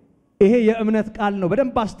 ይሄ የእምነት ቃል ነው።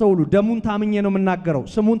 በደንብ አስተውሉ። ደሙን ታምኜ ነው የምናገረው።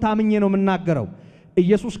 ስሙን ታምኜ ነው የምናገረው።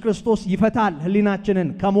 ኢየሱስ ክርስቶስ ይፈታል። ህሊናችንን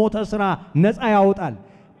ከሞተ ሥራ ነፃ ያወጣል።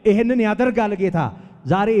 ይሄንን ያደርጋል ጌታ።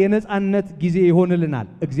 ዛሬ የነፃነት ጊዜ ይሆንልናል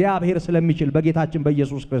እግዚአብሔር ስለሚችል በጌታችን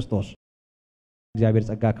በኢየሱስ ክርስቶስ። እግዚአብሔር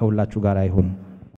ጸጋ ከሁላችሁ ጋር ይሁን።